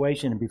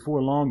situation, and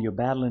before long you're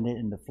battling it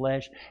in the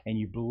flesh, and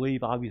you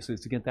believe obviously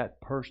it's against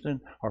that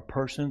person or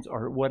persons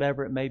or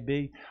whatever it may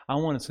be. I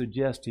want to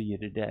suggest to you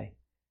today,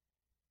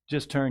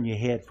 just turn your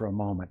head for a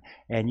moment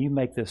and you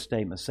make this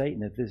statement.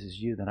 Satan, if this is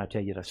you, then I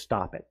tell you to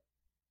stop it.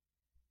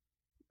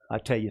 I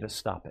tell you to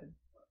stop it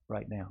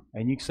right now.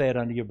 And you can say it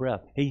under your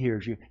breath. He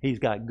hears you. He's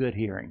got good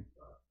hearing.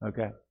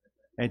 Okay?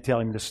 And tell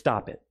him to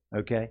stop it.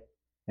 Okay?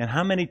 And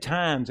how many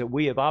times that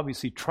we have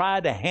obviously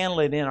tried to handle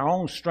it in our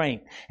own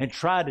strength and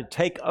tried to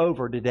take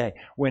over today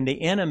when the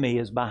enemy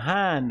is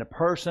behind the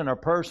person or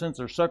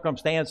persons or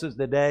circumstances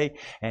today,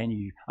 and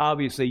you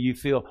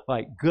feel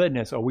like,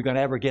 goodness, are we going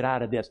to ever get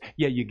out of this?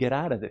 Yeah, you get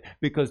out of it,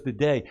 because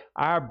today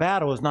our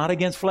battle is not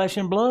against flesh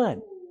and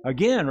blood.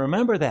 Again,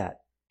 remember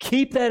that.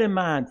 Keep that in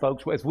mind,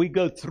 folks, as we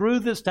go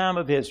through this time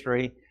of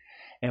history,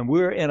 and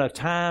we're in a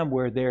time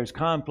where there's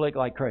conflict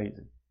like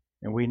crazy,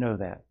 and we know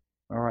that.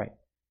 All right.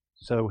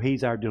 So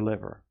He's our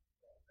deliverer.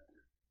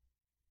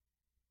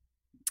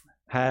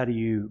 How do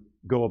you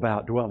go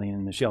about dwelling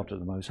in the shelter of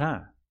the Most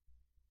High?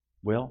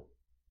 Well,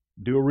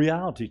 do a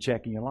reality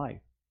check in your life.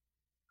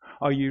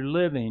 Are you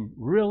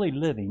really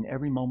living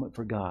every moment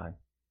for God?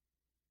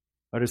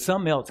 Or does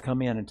something else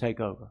come in and take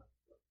over?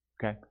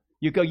 Okay.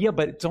 You go, yeah,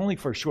 but it's only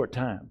for a short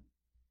time.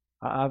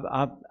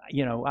 I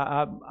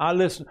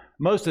listen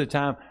most of the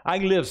time. I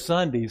live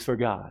Sundays for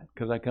God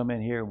because I come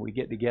in here and we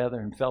get together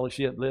and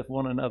fellowship, lift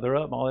one another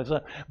up, and all that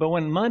stuff. But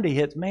when Monday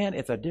hits, man,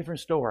 it's a different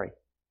story.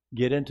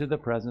 Get into the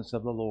presence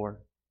of the Lord.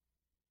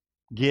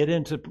 Get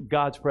into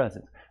God's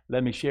presence.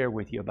 Let me share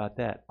with you about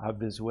that. I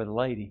visited with a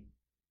lady,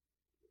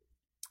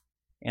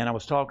 and I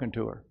was talking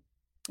to her,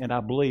 and I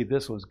believe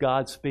this was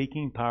God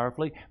speaking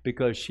powerfully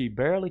because she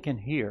barely can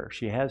hear.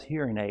 She has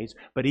hearing aids,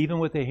 but even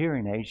with the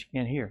hearing aids, she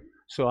can't hear.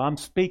 So I'm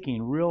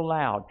speaking real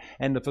loud.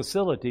 And the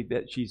facility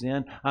that she's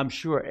in, I'm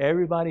sure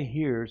everybody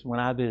hears when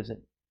I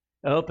visit.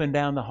 Up and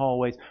down the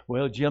hallways.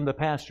 Well, Jim, the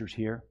pastor's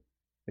here.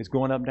 It's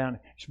going up and down.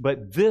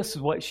 But this is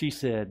what she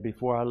said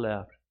before I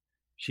left.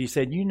 She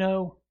said,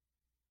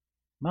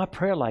 my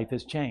prayer life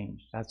has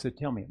changed. I said,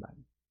 tell me about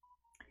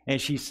it. And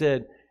she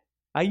said,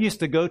 I used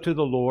to go to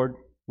the Lord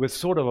with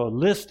sort of a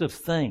list of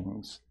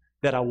things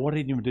that I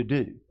wanted Him to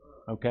do.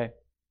 Okay?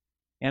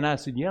 And I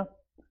said, yeah.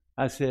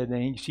 I said,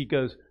 and she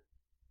goes,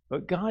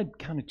 but God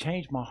kind of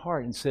changed my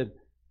heart and said,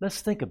 let's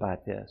think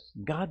about this.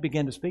 God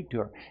began to speak to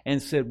her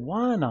and said,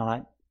 why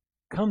not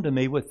come to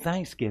me with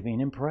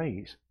thanksgiving and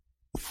praise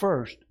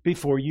first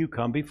before you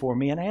come before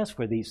me and ask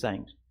for these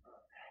things?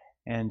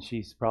 And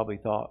she's probably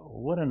thought,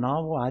 what a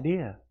novel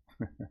idea.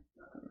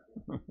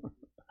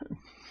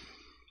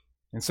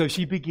 And so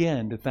she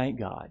began to thank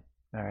God.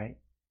 All right.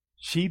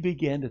 She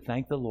began to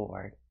thank the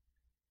Lord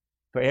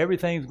for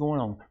everything that's going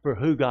on, for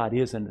who God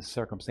is in the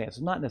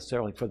circumstances. Not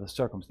necessarily for the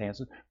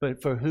circumstances,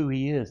 but for who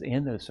He is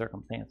in those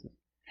circumstances.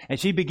 And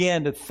she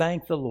began to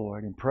thank the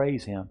Lord and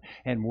praise Him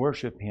and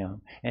worship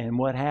Him. And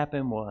what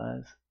happened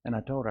was, and I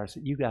told her, I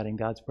said, you got in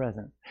God's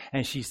presence.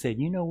 And she said,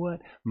 you know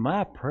what?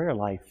 My prayer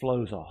life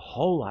flows a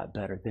whole lot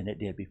better than it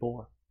did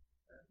before.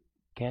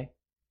 Okay?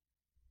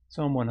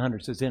 Psalm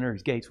 100 says, enter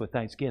His gates with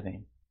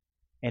thanksgiving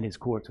and His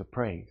courts with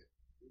praise.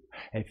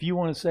 If you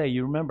want to say,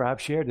 you remember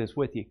I've shared this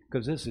with you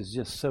because this is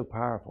just so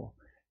powerful.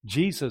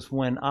 Jesus,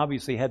 when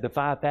obviously had the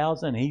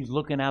 5,000, He's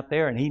looking out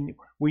there and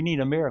we need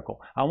a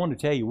miracle. I want to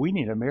tell you, we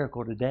need a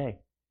miracle today.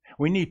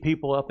 We need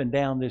people up and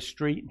down this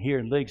street here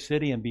in League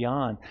City and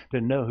beyond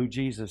to know who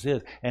Jesus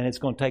is. And it's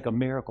going to take a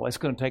miracle. It's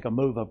going to take a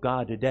move of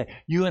God today.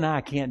 You and I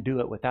can't do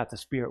it without the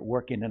Spirit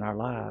working in our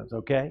lives,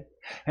 okay?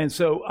 And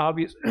so,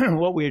 obviously,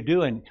 what we're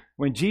doing,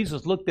 when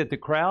Jesus looked at the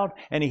crowd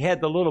and He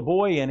had the little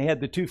boy and He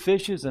had the 2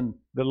 fishes and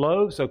the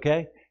loaves,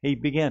 okay? He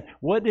began.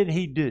 What did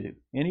He do?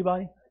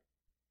 Anybody?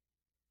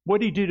 What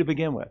did He do to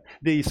begin with?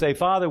 Did He say,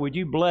 Father, would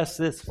you bless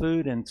this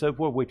food and so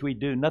forth, which we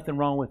do? Nothing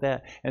wrong with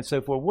that and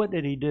so forth. What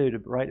did He do to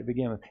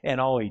begin with? And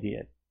all He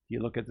did,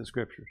 you look at the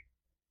Scriptures,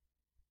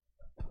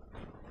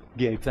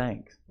 gave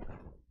thanks.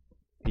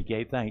 He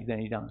gave thanks, then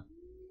He done.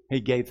 He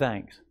gave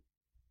thanks.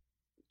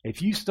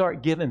 If you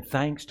start giving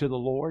thanks to the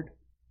Lord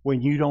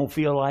when you don't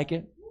feel like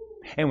it,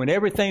 and when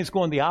everything's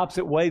going the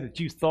opposite way that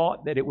you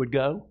thought that it would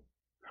go,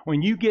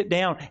 When you get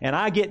down, and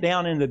I get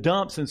down in the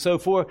dumps and so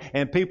forth,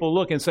 and people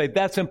look and say,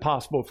 that's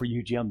impossible for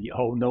you, Jim.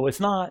 Oh, no, it's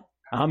not.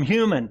 I'm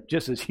human,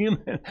 just as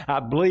human.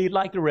 I bleed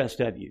like the rest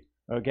of you,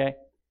 okay?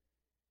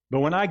 But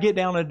when I get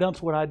down in the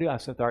dumps, what I do, I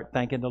start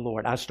thanking the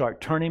Lord. I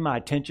start turning my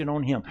attention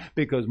on Him,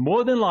 because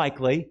more than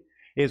likely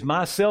is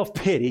my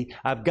self-pity.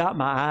 I've got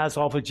my eyes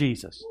off of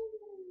Jesus.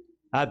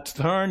 I've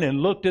turned and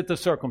looked at the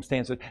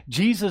circumstances.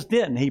 Jesus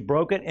didn't. He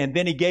broke it, and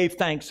then He gave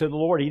thanks to the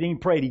Lord. He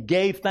didn't pray. He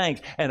gave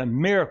thanks, and a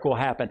miracle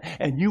happened.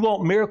 And you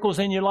want miracles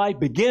in your life?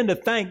 Begin to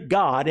thank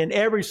God in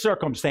every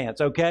circumstance,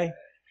 okay?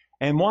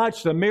 And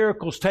watch the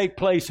miracles take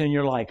place in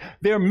your life.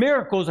 There are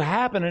miracles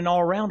happening all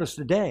around us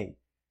today.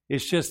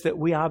 It's just that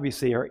we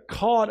obviously are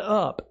caught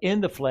up in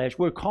the flesh.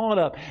 We're caught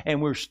up,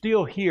 and we're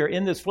still here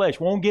in this flesh.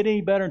 Won't get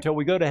any better until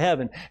we go to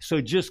heaven.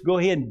 So just go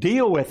ahead and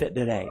deal with it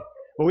today.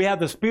 But we have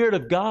the Spirit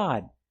of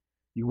God.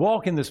 You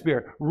walk in the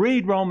Spirit.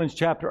 Read Romans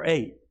chapter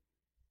 8.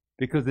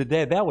 Because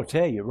that will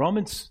tell you.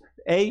 Romans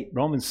 8,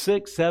 Romans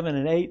 6, 7,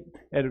 and 8.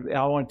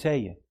 I want to tell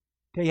you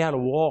how to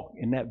walk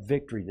in that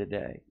victory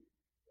today.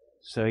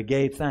 So he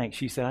gave thanks.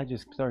 She said, I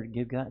just started to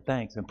give God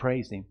thanks and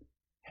praised Him.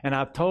 And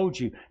I've told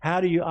you, how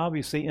do you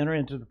obviously enter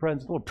into the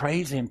presence of the Lord?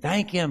 Praise Him.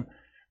 Thank Him.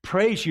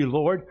 Praise you,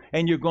 Lord.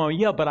 And you're going,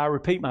 yeah, but I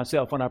repeat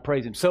myself when I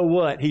praise Him. So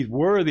what? He's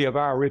worthy of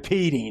our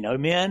repeating.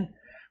 Amen?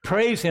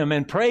 Praise Him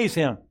and praise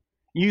Him.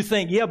 You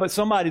think, yeah, but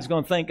somebody's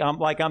going to think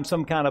I'm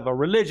some kind of a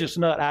religious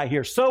nut out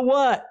here. So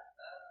what?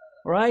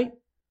 Right?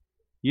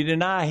 You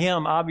deny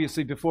Him,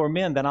 obviously, before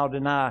men, then I'll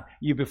deny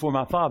you before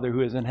my Father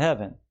who is in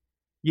heaven.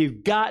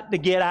 You've got to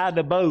get out of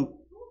the boat,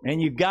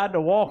 and you've got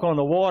to walk on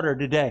the water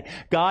today.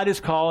 God is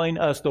calling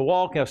us to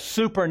walk a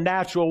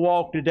supernatural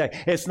walk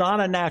today. It's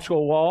not a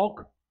natural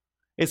walk.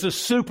 It's a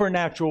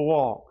supernatural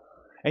walk.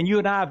 And you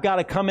and I have got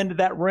to come into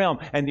that realm,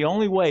 and the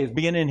only way is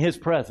being in His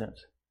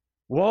presence.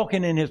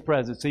 Walking in His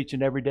presence each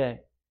and every day.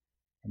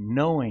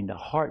 Knowing the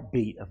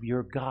heartbeat of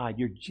your God,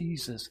 your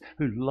Jesus,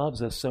 who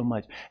loves us so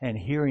much, and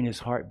hearing His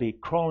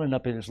heartbeat, crawling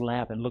up in His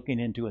lap and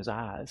looking into His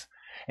eyes,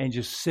 and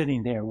just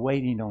sitting there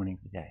waiting on Him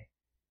today.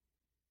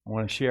 I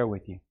want to share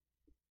with you.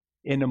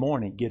 In the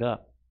morning, get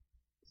up.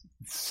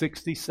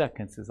 60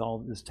 seconds is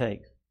all this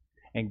takes.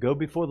 And go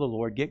before the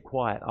Lord, get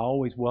quiet. I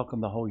always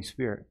welcome the Holy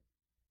Spirit.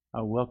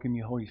 I welcome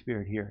you, Holy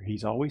Spirit, here.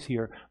 He's always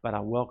here, but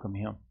I welcome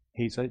Him.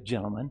 He's a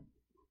gentleman.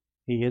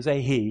 He is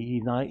a He.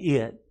 He's not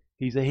it.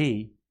 He's a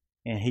He.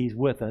 And He's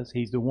with us.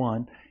 He's the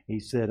one.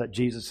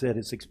 Jesus said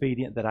it's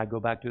expedient that I go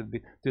back to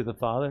the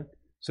Father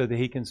so that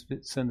He can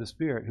send the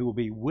Spirit who will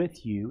be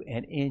with you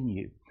and in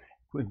you.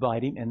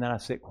 Invite Him, and then I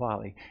sit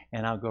quietly.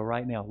 And I'll go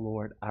right now,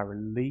 Lord, I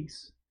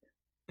release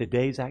the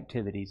day's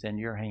activities in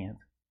your hands.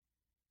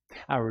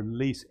 I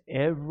release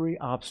every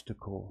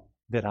obstacle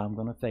that I'm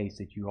going to face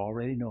that you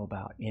already know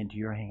about into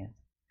your hands.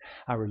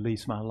 I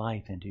release my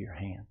life into your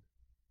hands.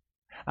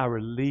 I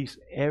release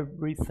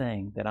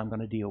everything that I'm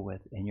going to deal with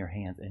in your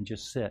hands, and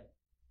just sit.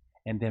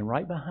 And then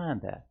right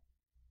behind that,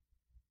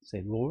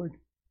 say, Lord,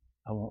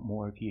 I want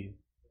more of you.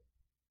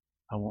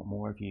 I want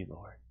more of you,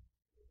 Lord.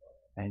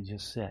 And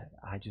just sit.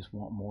 I just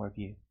want more of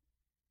you.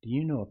 Do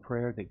you know a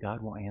prayer that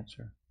God will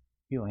answer?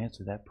 He'll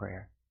answer that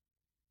prayer.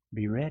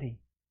 Be ready,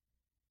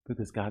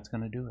 because God's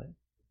going to do it.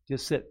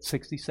 Just sit.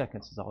 60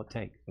 seconds is all it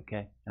takes,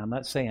 okay? And I'm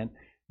not saying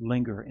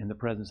linger in the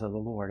presence of the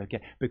Lord, okay?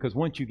 Because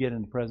once you get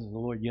in the presence of the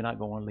Lord, you're not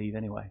going to want to leave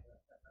anyway,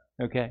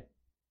 okay?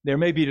 There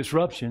may be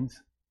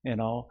disruptions and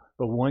all,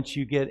 but once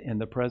you get in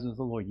the presence of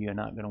the Lord, you're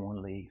not going to want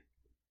to leave.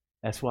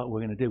 That's what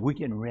we're going to do. We're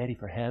getting ready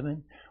for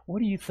heaven. What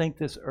do you think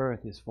this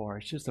earth is for?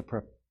 It's just a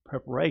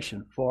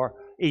preparation for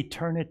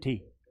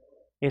eternity.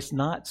 It's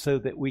not so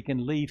that we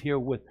can leave here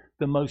with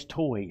the most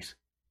toys.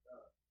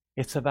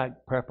 It's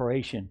about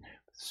preparation,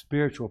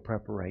 spiritual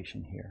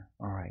preparation here.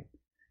 All right.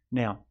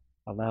 Now,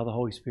 allow the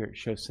Holy Spirit to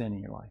show sin in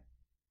your life.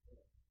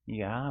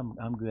 Yeah,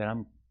 I'm good.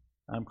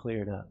 I'm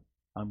cleared up.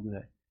 I'm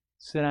good.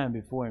 Sit down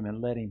before Him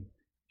and let Him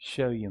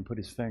show you and put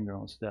His finger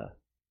on stuff.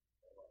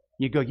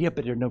 You go, yeah,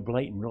 but there are no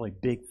blatant, really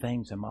big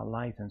things in my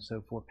life and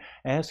so forth.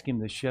 Ask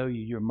Him to show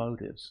you your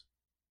motives.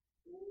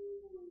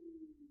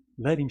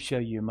 Let Him show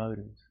you your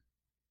motives.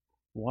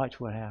 Watch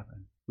what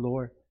happens.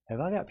 Lord, have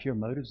I got pure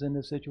motives in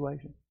this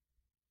situation?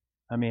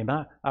 I mean,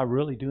 am I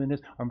really doing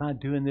this? Or am I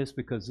doing this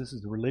because this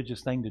is the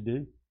religious thing to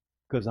do?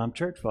 Because I'm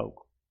church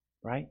folk,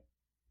 right?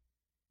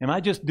 Am I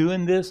just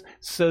doing this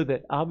so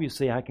that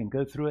obviously I can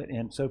go through it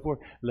and so forth?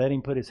 Let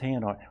Him put His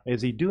hand on it.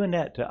 Is He doing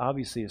that to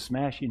obviously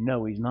smash you?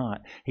 No, He's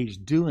not. He's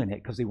doing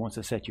it because He wants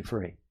to set you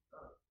free.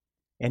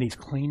 And He's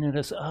cleaning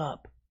us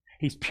up.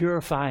 He's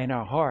purifying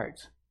our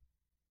hearts.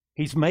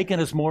 He's making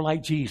us more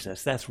like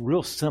Jesus. That's a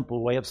real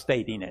simple way of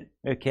stating it.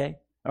 Okay?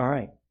 All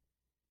right.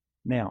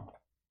 Now,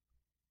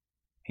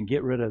 and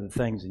get rid of the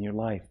things in your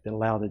life that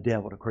allow the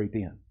devil to creep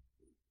in.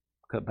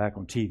 Cut back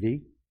on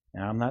TV.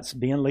 Now, I'm not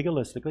being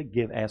legalistically.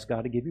 Ask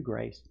God to give you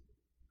grace.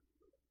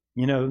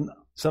 You know,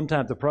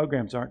 sometimes the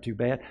programs aren't too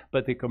bad,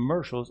 but the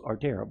commercials are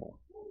terrible,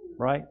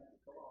 right?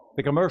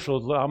 The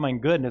commercials, I mean,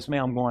 goodness me,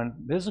 I'm going,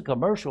 this is a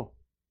commercial.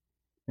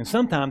 And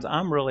sometimes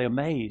I'm really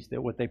amazed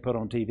at what they put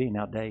on TV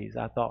nowadays.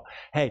 I thought,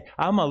 hey,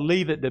 I'm going to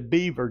leave it to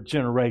Beaver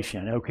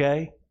generation,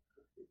 okay?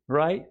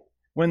 Right?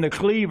 When the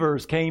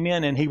Cleavers came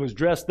in and he was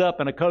dressed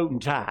up in a coat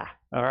and tie,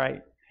 all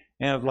right?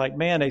 And I was like,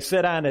 man, they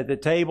sit down at the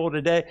table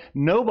today.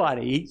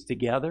 Nobody eats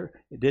together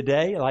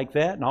today like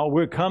that. And all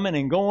we're coming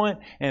and going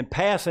and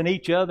passing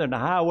each other in the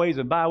highways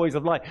and byways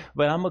of life.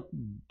 But I'm a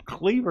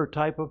Cleaver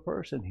type of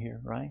person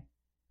here, right?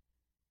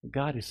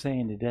 God is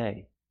saying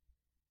today,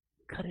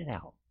 cut it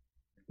out.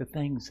 The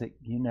things that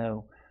you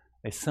know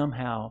is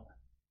somehow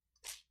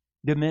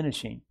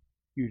diminishing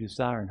your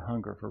desire and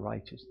hunger for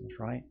righteousness,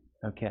 right?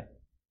 Okay.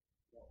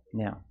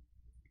 Now,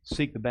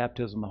 seek the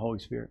baptism of the Holy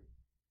Spirit.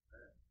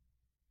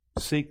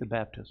 Seek the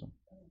baptism.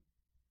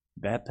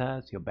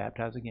 Baptize, He'll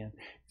baptize again.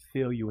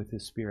 Fill you with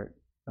His Spirit.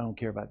 I don't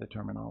care about the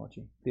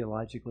terminology.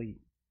 Theologically,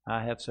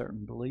 I have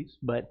certain beliefs,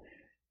 but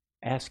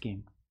ask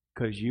Him,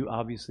 because you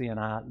obviously and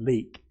I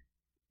leak,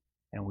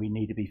 and we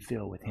need to be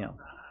filled with Him.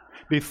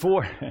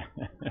 Before,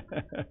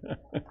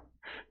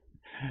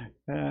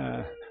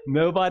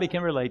 nobody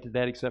can relate to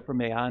that except for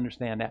me. I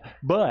understand that.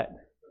 But,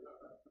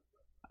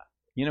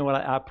 you know what?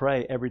 I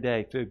pray every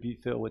day to be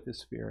filled with the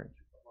Spirit.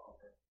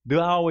 Do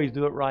I always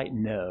do it right?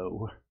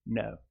 No.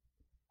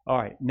 All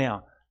right.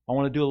 Now, I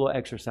want to do a little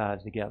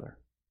exercise together.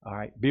 All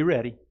right. Be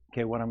ready.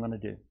 Okay, what I'm going to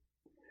do.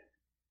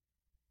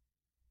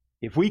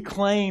 If we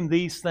claim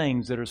these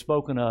things that are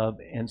spoken of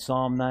in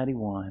Psalm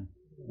 91,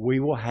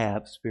 we will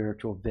have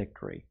spiritual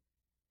victory.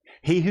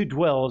 He who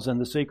dwells in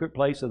the secret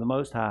place of the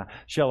Most High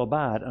shall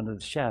abide under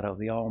the shadow of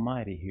the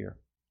Almighty here.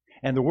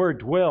 And the word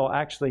dwell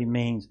actually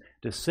means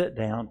to sit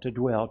down, to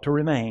dwell, to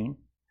remain,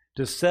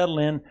 to settle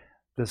in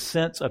the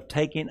sense of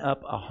taking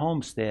up a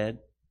homestead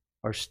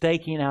or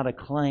staking out a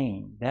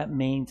claim. That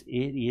means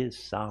it is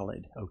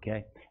solid,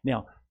 okay?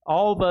 Now,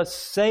 all of us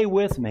say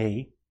with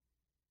me,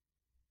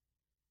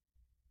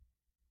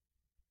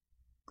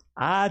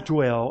 I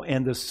dwell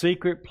in the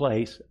secret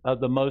place of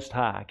the Most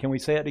High. Can we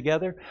say it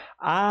together?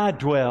 I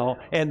dwell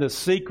in the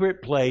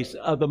secret place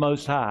of the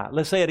Most High.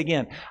 Let's say it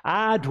again.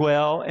 I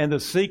dwell in the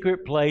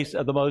secret place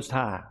of the Most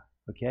High.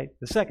 Okay?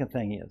 The second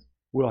thing is,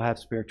 we'll have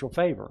spiritual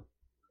favor.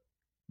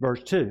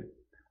 Verse 2.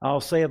 I'll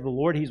say of the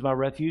Lord, He's my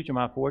refuge and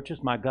my fortress,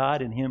 my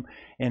God, in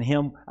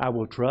Him I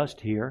will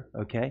trust here.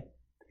 Okay?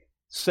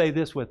 Say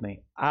this with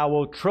me. I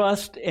will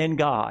trust in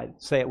God.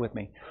 Say it with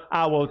me.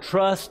 I will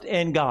trust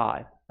in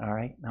God. All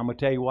right. I'm going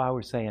to tell you why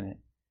we're saying it.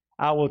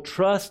 I will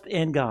trust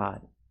in God.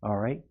 All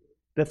right.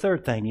 The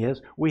third thing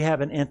is we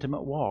have an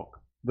intimate walk.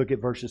 Look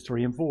at verses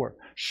 3 and 4.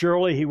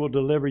 Surely He will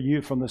deliver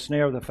you from the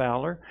snare of the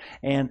fowler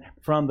and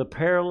from the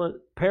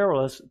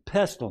perilous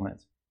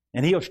pestilence.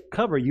 And He'll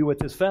cover you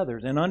with His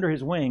feathers, and under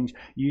His wings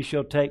you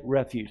shall take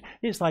refuge.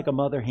 It's like a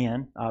mother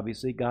hen.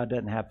 Obviously, God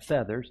doesn't have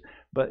feathers,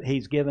 but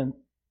He's given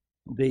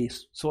the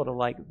sort of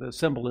like the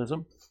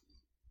symbolism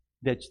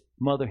that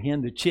mother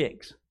hen, the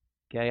chicks.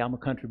 Okay, I'm a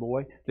country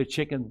boy. The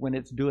chicken, when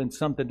it's doing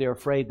something they're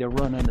afraid, they'll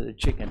run under the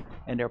chicken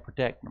and they'll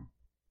protect them.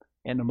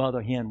 And the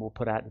mother hen will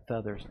put out the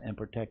feathers and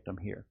protect them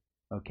here.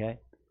 Okay?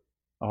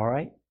 All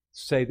right?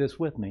 Say this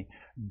with me.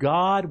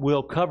 God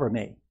will cover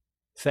me.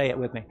 Say it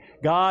with me.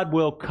 God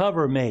will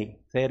cover me.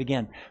 Say it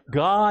again.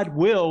 God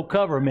will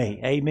cover me.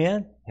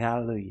 Amen?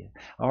 Hallelujah.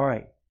 All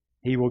right.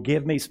 He will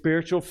give me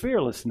spiritual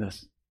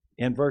fearlessness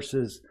in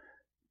verses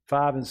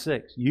 5 and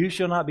 6. You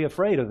shall not be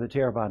afraid of the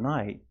terror by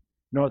night,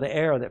 nor the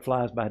arrow that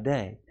flies by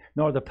day,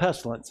 nor the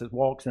pestilence that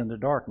walks in the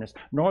darkness,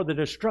 nor the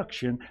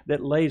destruction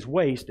that lays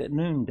waste at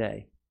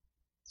noonday.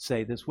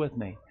 Say this with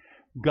me.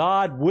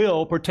 God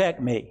will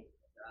protect me.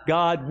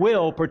 God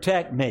will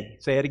protect me.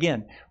 Say it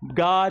again.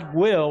 God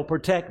will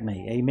protect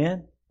me.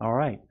 Amen? All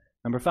right.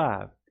 Number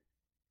 5.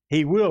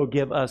 He will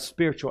give us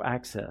spiritual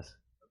access.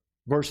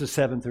 Verses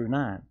 7 through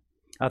 9.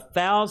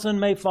 1,000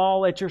 may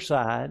fall at your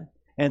side,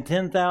 and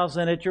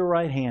 10,000 at your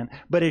right hand,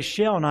 but it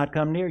shall not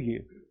come near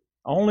you.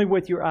 Only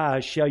with your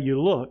eyes shall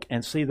you look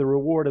and see the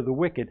reward of the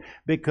wicked,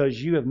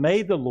 because you have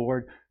made the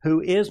Lord,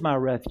 who is my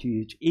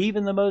refuge,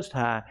 even the Most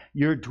High,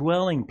 your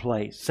dwelling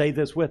place. Say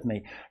this with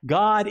me.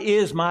 God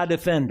is my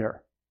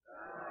defender.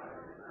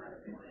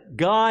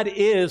 God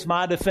is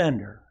my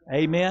defender.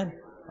 Amen?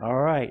 All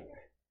right.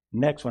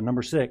 Next one,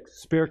 number 6,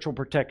 spiritual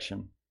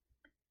protection.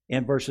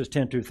 In verses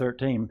 10 through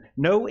 13.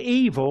 No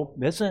evil,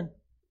 listen,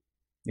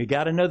 you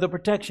got to know the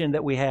protection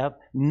that we have.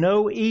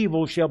 No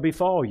evil shall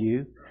befall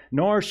you,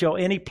 nor shall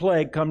any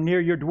plague come near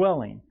your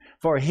dwelling.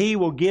 For He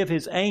will give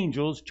His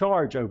angels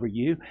charge over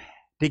you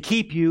to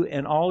keep you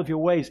in all of your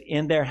ways.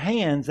 In their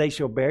hands they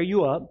shall bear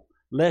you up,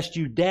 lest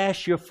you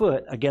dash your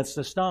foot against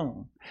a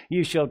stone.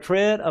 You shall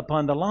tread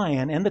upon the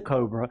lion and the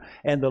cobra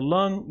and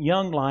the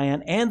young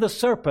lion and the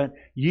serpent.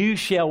 You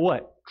shall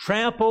what?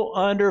 Trample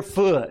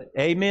underfoot.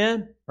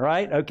 Amen?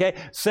 Right? Okay.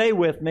 Say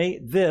with me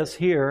this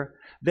here,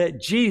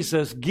 that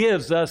Jesus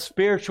gives us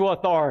spiritual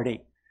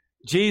authority.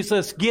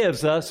 Jesus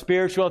gives us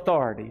spiritual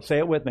authority. Say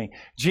it with me.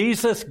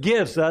 Jesus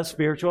gives us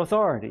spiritual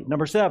authority.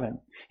 Number 7,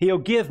 He'll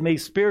give me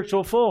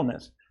spiritual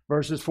fullness.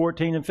 Verses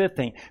 14 and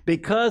 15.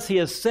 Because he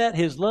has set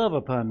his love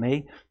upon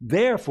me,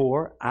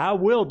 therefore I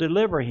will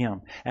deliver him,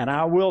 and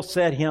I will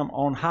set him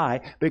on high,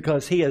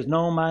 because he has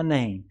known my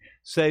name.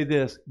 Say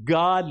this,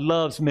 God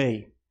loves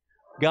me.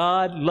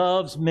 God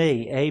loves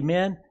me.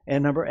 Amen.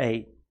 And number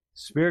 8,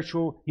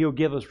 he'll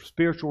give us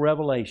spiritual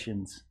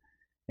revelations.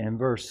 In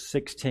verse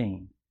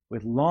 16,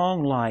 with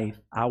long life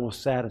I will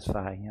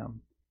satisfy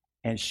him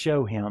and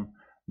show him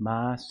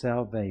my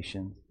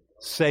salvation.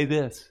 Say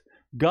this,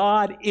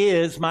 God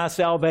is my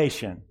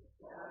salvation.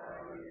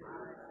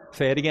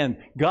 Say it again.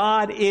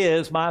 God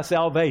is my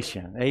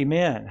salvation.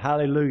 Amen.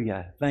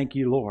 Hallelujah. Thank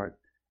you, Lord.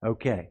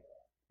 Okay.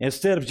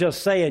 Instead of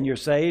just saying you're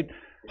saved,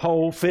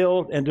 whole,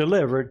 filled, and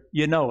delivered,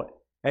 you know it.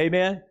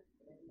 Amen.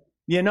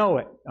 You know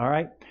it. All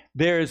right.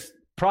 There's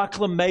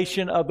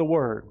proclamation of the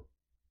word.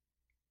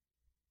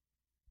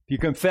 If you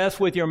confess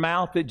with your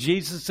mouth that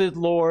Jesus is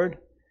Lord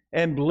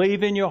and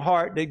believe in your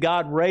heart that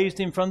God raised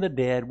him from the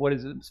dead, what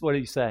did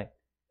he say?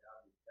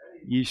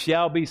 You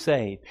shall be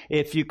saved.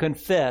 If you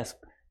confess,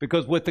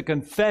 because with the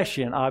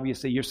confession,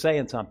 obviously, you're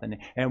saying something.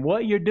 And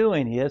what you're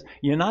doing is,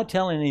 you're not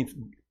telling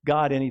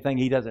God anything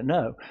he doesn't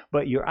know,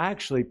 but you're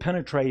actually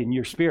penetrating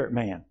your spirit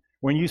man.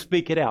 When you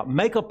speak it out,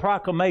 make a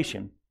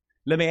proclamation.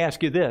 Let me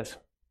ask you this.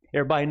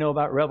 Everybody know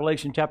about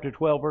Revelation chapter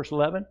 12, verse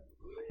 11?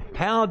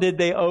 How did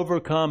they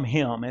overcome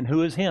him? And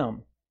who is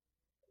him?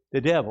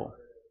 The devil,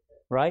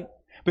 right?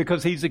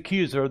 Because he's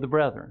accuser of the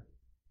brethren.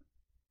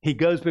 He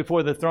goes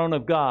before the throne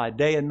of God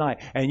day and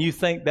night. And you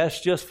think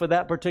that's just for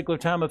that particular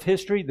time of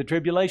history, the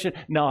tribulation?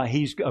 No,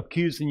 he's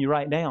accusing you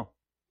right now.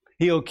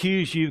 He'll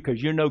accuse you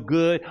because you're no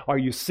good, or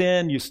you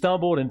sinned, you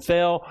stumbled and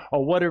fell,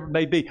 or whatever it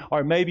may be.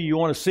 Or maybe you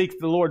want to seek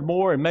the Lord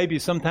more, and maybe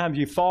sometimes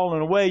you've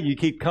fallen away, you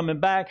keep coming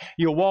back,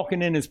 you're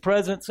walking in his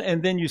presence,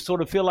 and then you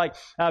sort of feel like,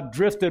 I've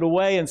drifted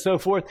away and so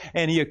forth,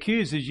 and he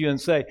accuses you and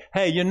say,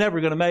 hey, you're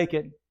never going to make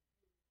it.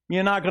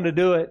 You're not going to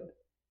do it.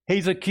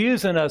 He's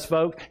accusing us,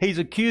 folks. He's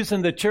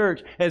accusing the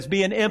church as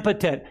being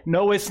impotent.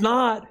 No, it's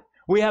not.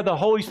 We have the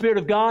Holy Spirit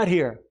of God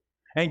here.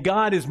 And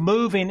God is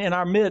moving in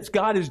our midst.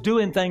 God is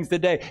doing things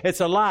today. It's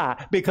a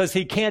lie because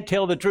he can't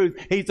tell the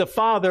truth. He's the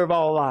father of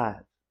all lies.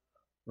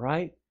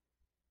 Right?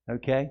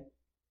 Okay?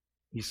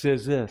 He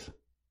says this,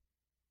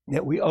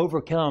 that we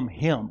overcome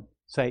him,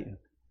 Satan,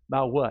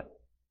 by what?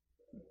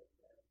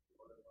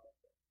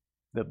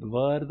 The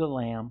blood of the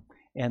Lamb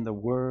and the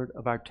word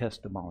of our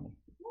testimony.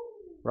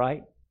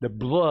 Right? The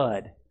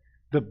blood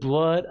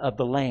of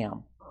the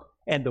Lamb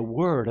and the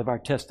word of our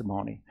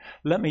testimony.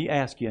 Let me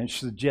ask you and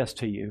suggest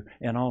to you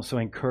and also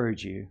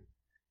encourage you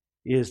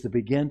is to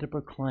begin to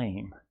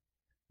proclaim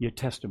your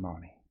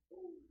testimony.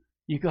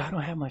 You go, I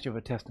don't have much of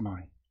a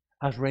testimony.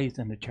 I was raised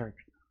in the church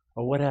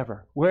or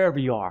whatever, wherever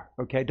you are.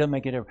 Okay, it doesn't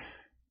make it ever.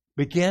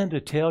 Begin to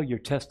tell your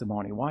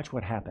testimony. Watch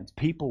what happens.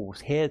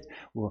 People's heads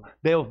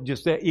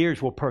their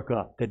ears will perk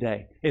up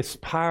today. It's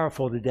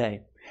powerful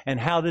today. And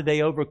how did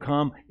they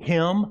overcome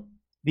him,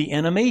 the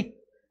enemy?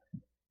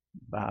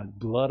 By the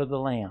blood of the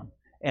Lamb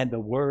and the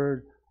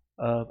word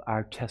of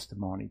our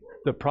testimony,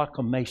 the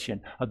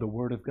proclamation of the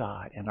word of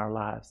God in our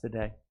lives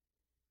today.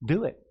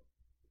 Do it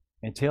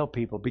and tell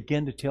people,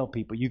 begin to tell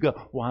people. You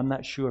go, well, I'm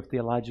not sure if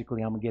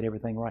theologically I'm going to get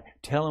everything right.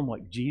 Tell them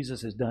what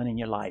Jesus has done in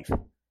your life.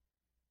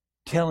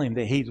 Tell him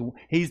that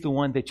he's the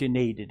one that you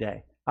need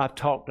today. I've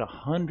talked to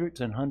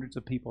hundreds and hundreds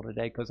of people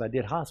today because I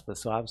did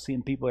hospice, so I've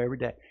seen people every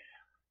day.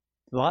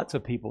 Lots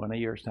of people in a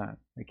year's time,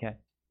 okay?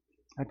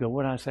 I go,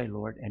 what did I say,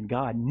 Lord? And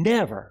God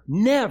never,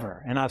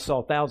 and I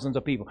saw thousands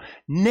of people,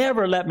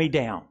 never let me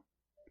down.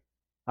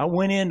 I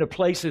went into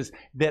places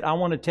that I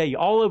want to tell you,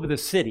 all over the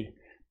city,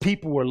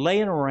 people were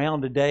laying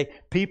around today,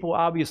 people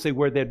obviously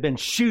where there'd been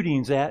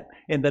shootings at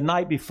in the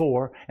night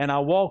before, and I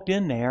walked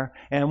in there,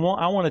 and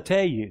I want to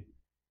tell you,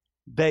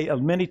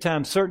 many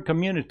times certain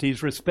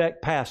communities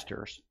respect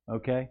pastors,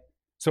 okay?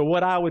 So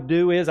what I would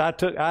do is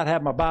I'd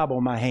have my Bible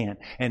in my hand,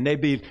 and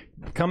they'd be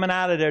coming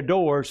out of their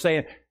doors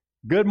saying,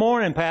 good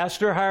morning,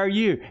 Pastor. How are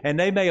you? And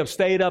they may have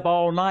stayed up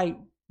all night.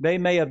 They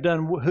may have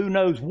done who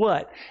knows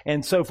what.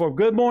 And so for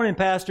good morning,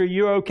 Pastor,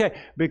 you're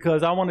okay.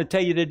 Because I want to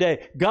tell you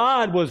today,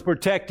 God was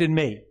protecting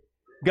me.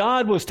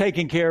 God was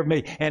taking care of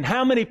me. And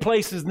how many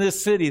places in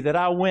this city that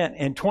I went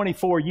in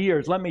 24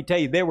 years, let me tell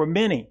you, there were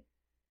many.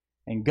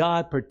 And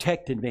God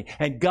protected me.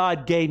 And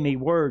God gave me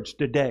words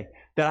today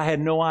that I had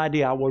no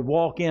idea. I would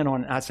walk in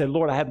on it. I said,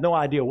 Lord, I have no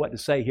idea what to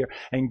say here.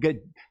 And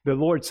the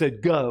Lord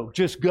said, go,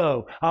 just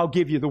go. I'll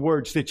give you the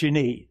words that you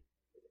need.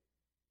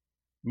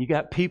 You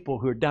got people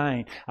who are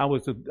dying. I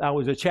was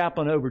a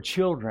chaplain over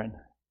children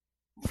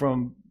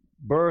from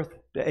birth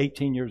to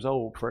 18 years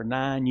old for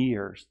 9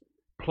 years,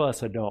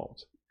 plus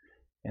adults.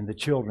 And the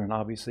children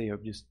obviously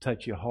have just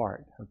touch your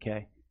heart,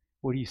 okay?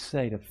 What do you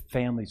say to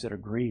families that are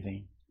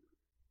grieving?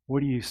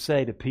 What do you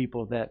say to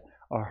people that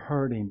are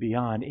hurting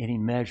beyond any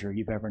measure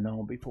you've ever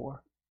known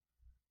before?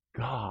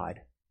 God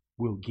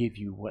will give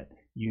you what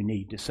you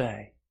need to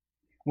say.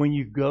 When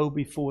you go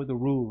before the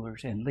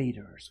rulers and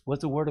leaders,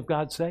 what's the Word of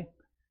God say?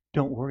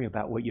 Don't worry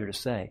about what you're to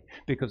say,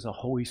 because the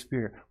Holy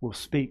Spirit will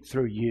speak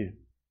through you.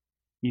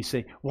 You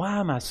say, why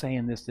am I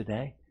saying this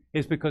today?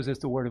 It's because it's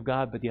the Word of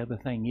God, but the other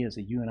thing is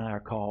that you and I are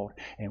called,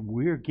 and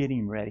we're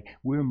getting ready.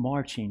 We're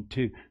marching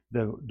to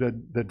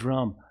the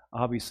drum,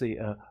 obviously,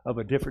 of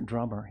a different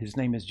drummer. His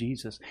name is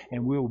Jesus.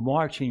 And we're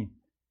marching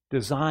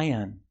to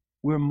Zion.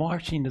 We're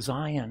marching to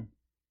Zion.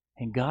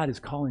 And God is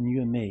calling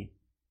you and me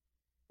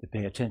to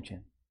pay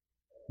attention.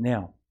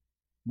 Now,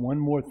 one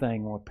more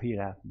thing, I'll repeat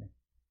after me.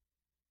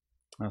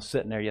 I was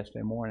sitting there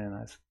yesterday morning,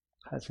 and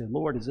I said,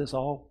 Lord, is this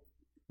all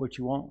what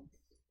you want?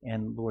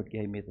 And the Lord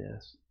gave me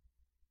this.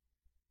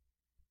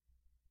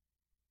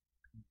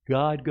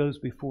 God goes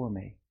before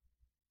me.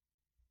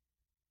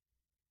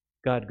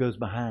 God goes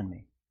behind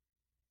me.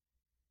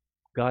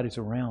 God is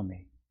around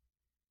me.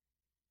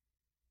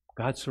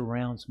 God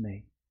surrounds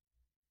me.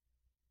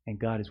 And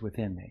God is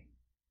within me.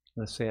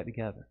 Let's say it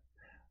together.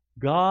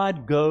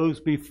 God goes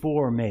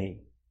before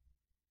me.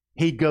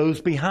 He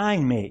goes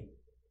behind me.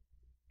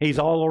 He's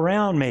all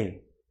around me.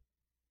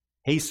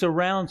 He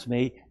surrounds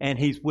me, and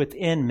He's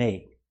within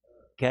me.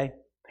 Okay?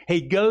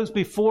 He goes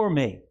before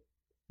me.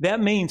 That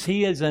means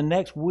He is in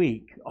next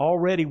week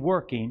already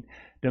working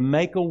to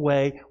make a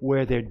way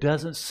where there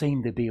doesn't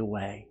seem to be a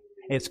way.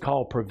 It's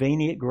called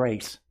prevenient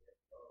grace.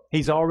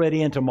 He's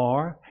already in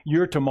tomorrow,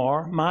 your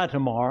tomorrow, my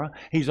tomorrow.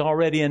 He's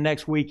already in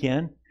next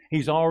weekend.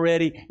 He's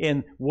already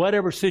in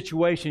whatever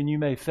situation you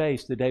may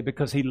face today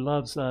because He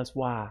loves us.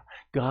 Why?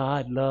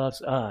 God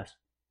loves us.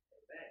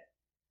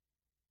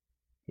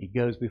 He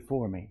goes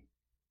before me.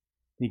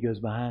 He goes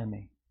behind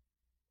me.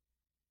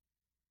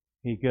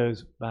 He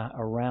goes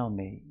around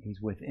me.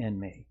 He's within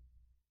me.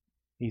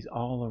 He's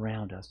all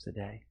around us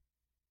today.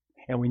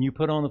 And when you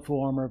put on the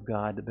full armor of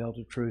God, the belt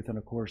of truth, and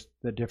of course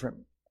the different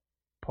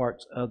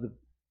parts of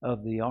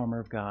the armor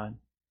of God,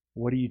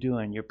 what are you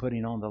doing? You're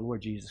putting on the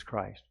Lord Jesus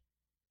Christ.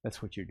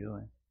 That's what you're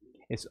doing.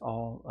 It's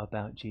all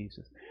about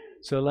Jesus.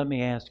 So let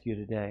me ask you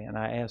today, and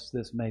I ask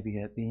this maybe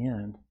at the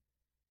end,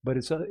 but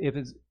is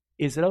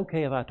it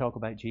okay if I talk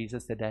about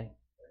Jesus today?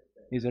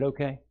 Is it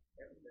okay?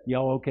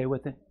 Y'all okay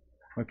with it?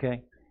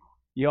 Okay.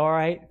 You all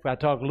right if I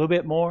talk a little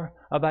bit more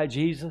about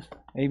Jesus?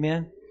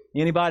 Amen.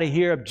 Anybody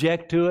here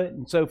object to it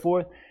and so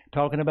forth?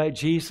 Talking about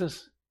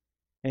Jesus?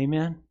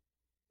 Amen.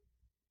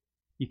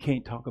 You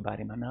can't talk about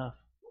Him enough.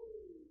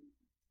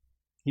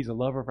 He's a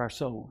lover of our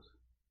souls.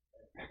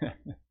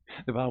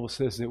 The Bible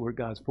says that we're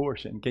God's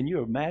portion. Can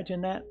you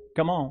imagine that?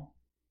 Come on.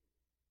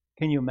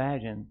 Can you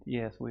imagine?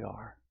 Yes, we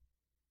are.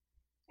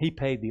 He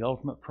paid the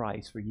ultimate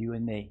price for you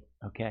and me.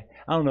 Okay?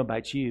 I don't know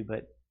about you,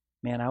 but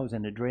man, I was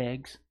in the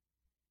dregs.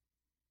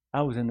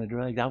 I was in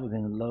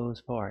the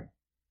lowest part.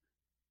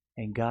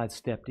 And God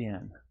stepped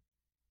in.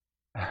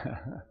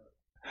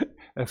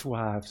 That's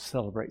why I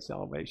celebrate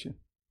salvation.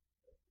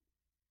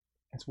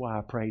 That's why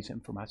I praise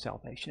Him for my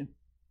salvation.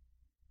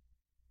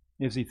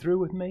 Is He through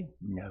with me?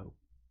 No.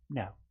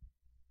 No.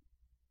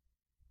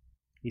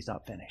 He's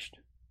not finished.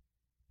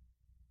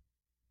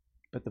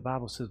 But the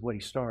Bible says what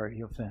He started,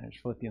 He'll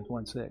finish. Philippians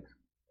 1:6.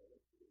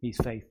 He's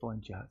faithful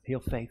and just. He'll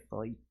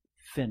faithfully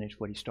finish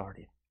what He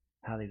started.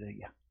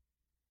 Hallelujah.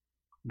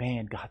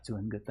 Man, God's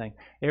doing good things.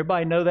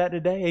 Everybody know that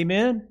today?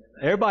 Amen?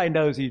 Everybody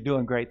knows He's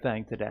doing great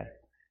things today.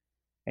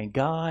 And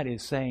God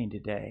is saying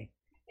today,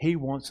 He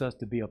wants us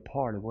to be a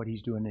part of what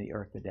He's doing in the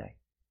earth today.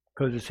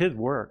 Because it's His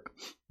work,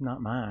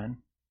 not mine.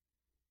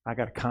 I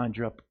got to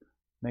conjure up,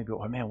 maybe,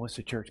 oh man, what's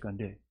the church going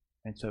to do?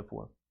 And so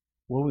forth.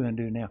 What are we going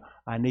to do now?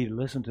 I need to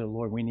listen to the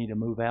Lord. We need to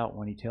move out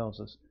when He tells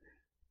us.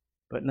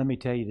 But let me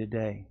tell you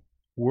today,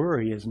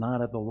 worry is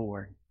not of the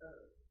Lord.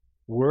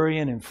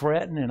 Worrying and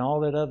fretting and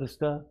all that other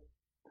stuff.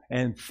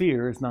 And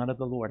fear is not of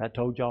the Lord. I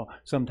told y'all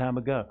some time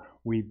ago,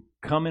 we're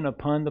coming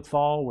upon the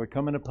fall. We're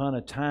coming upon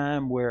a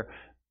time where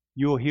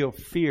you'll hear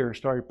fear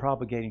started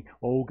propagating.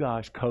 Oh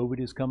gosh, COVID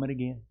is coming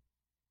again.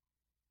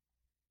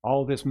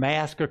 All this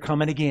masks are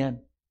coming again.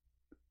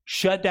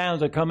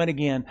 Shutdowns are coming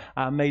again.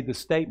 I made the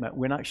statement,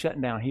 we're not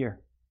shutting down here.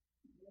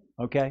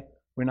 Okay?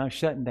 We're not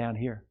shutting down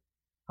here.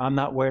 I'm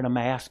not wearing a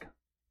mask.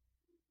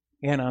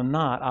 And I'm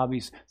not,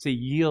 obviously,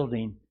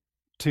 yielding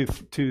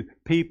to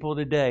people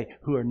today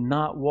who are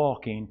not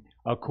walking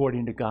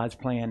according to God's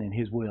plan and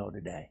His will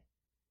today.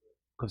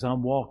 Because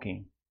I'm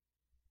walking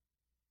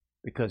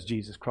because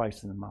Jesus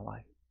Christ is in my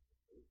life.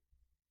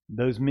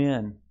 Those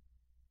men,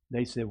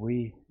 they said,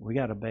 we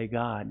got to obey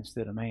God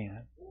instead of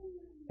man.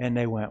 And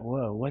they went,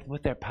 whoa,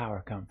 what that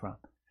power come from?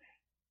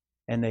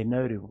 And they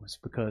noted it was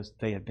because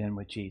they had been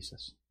with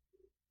Jesus.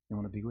 You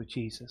want to be with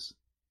Jesus?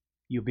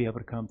 You'll be able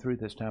to come through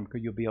this time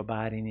because you'll be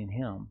abiding in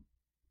Him.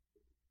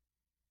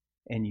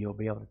 And you'll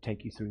be able to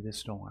take you through this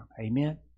storm. Amen?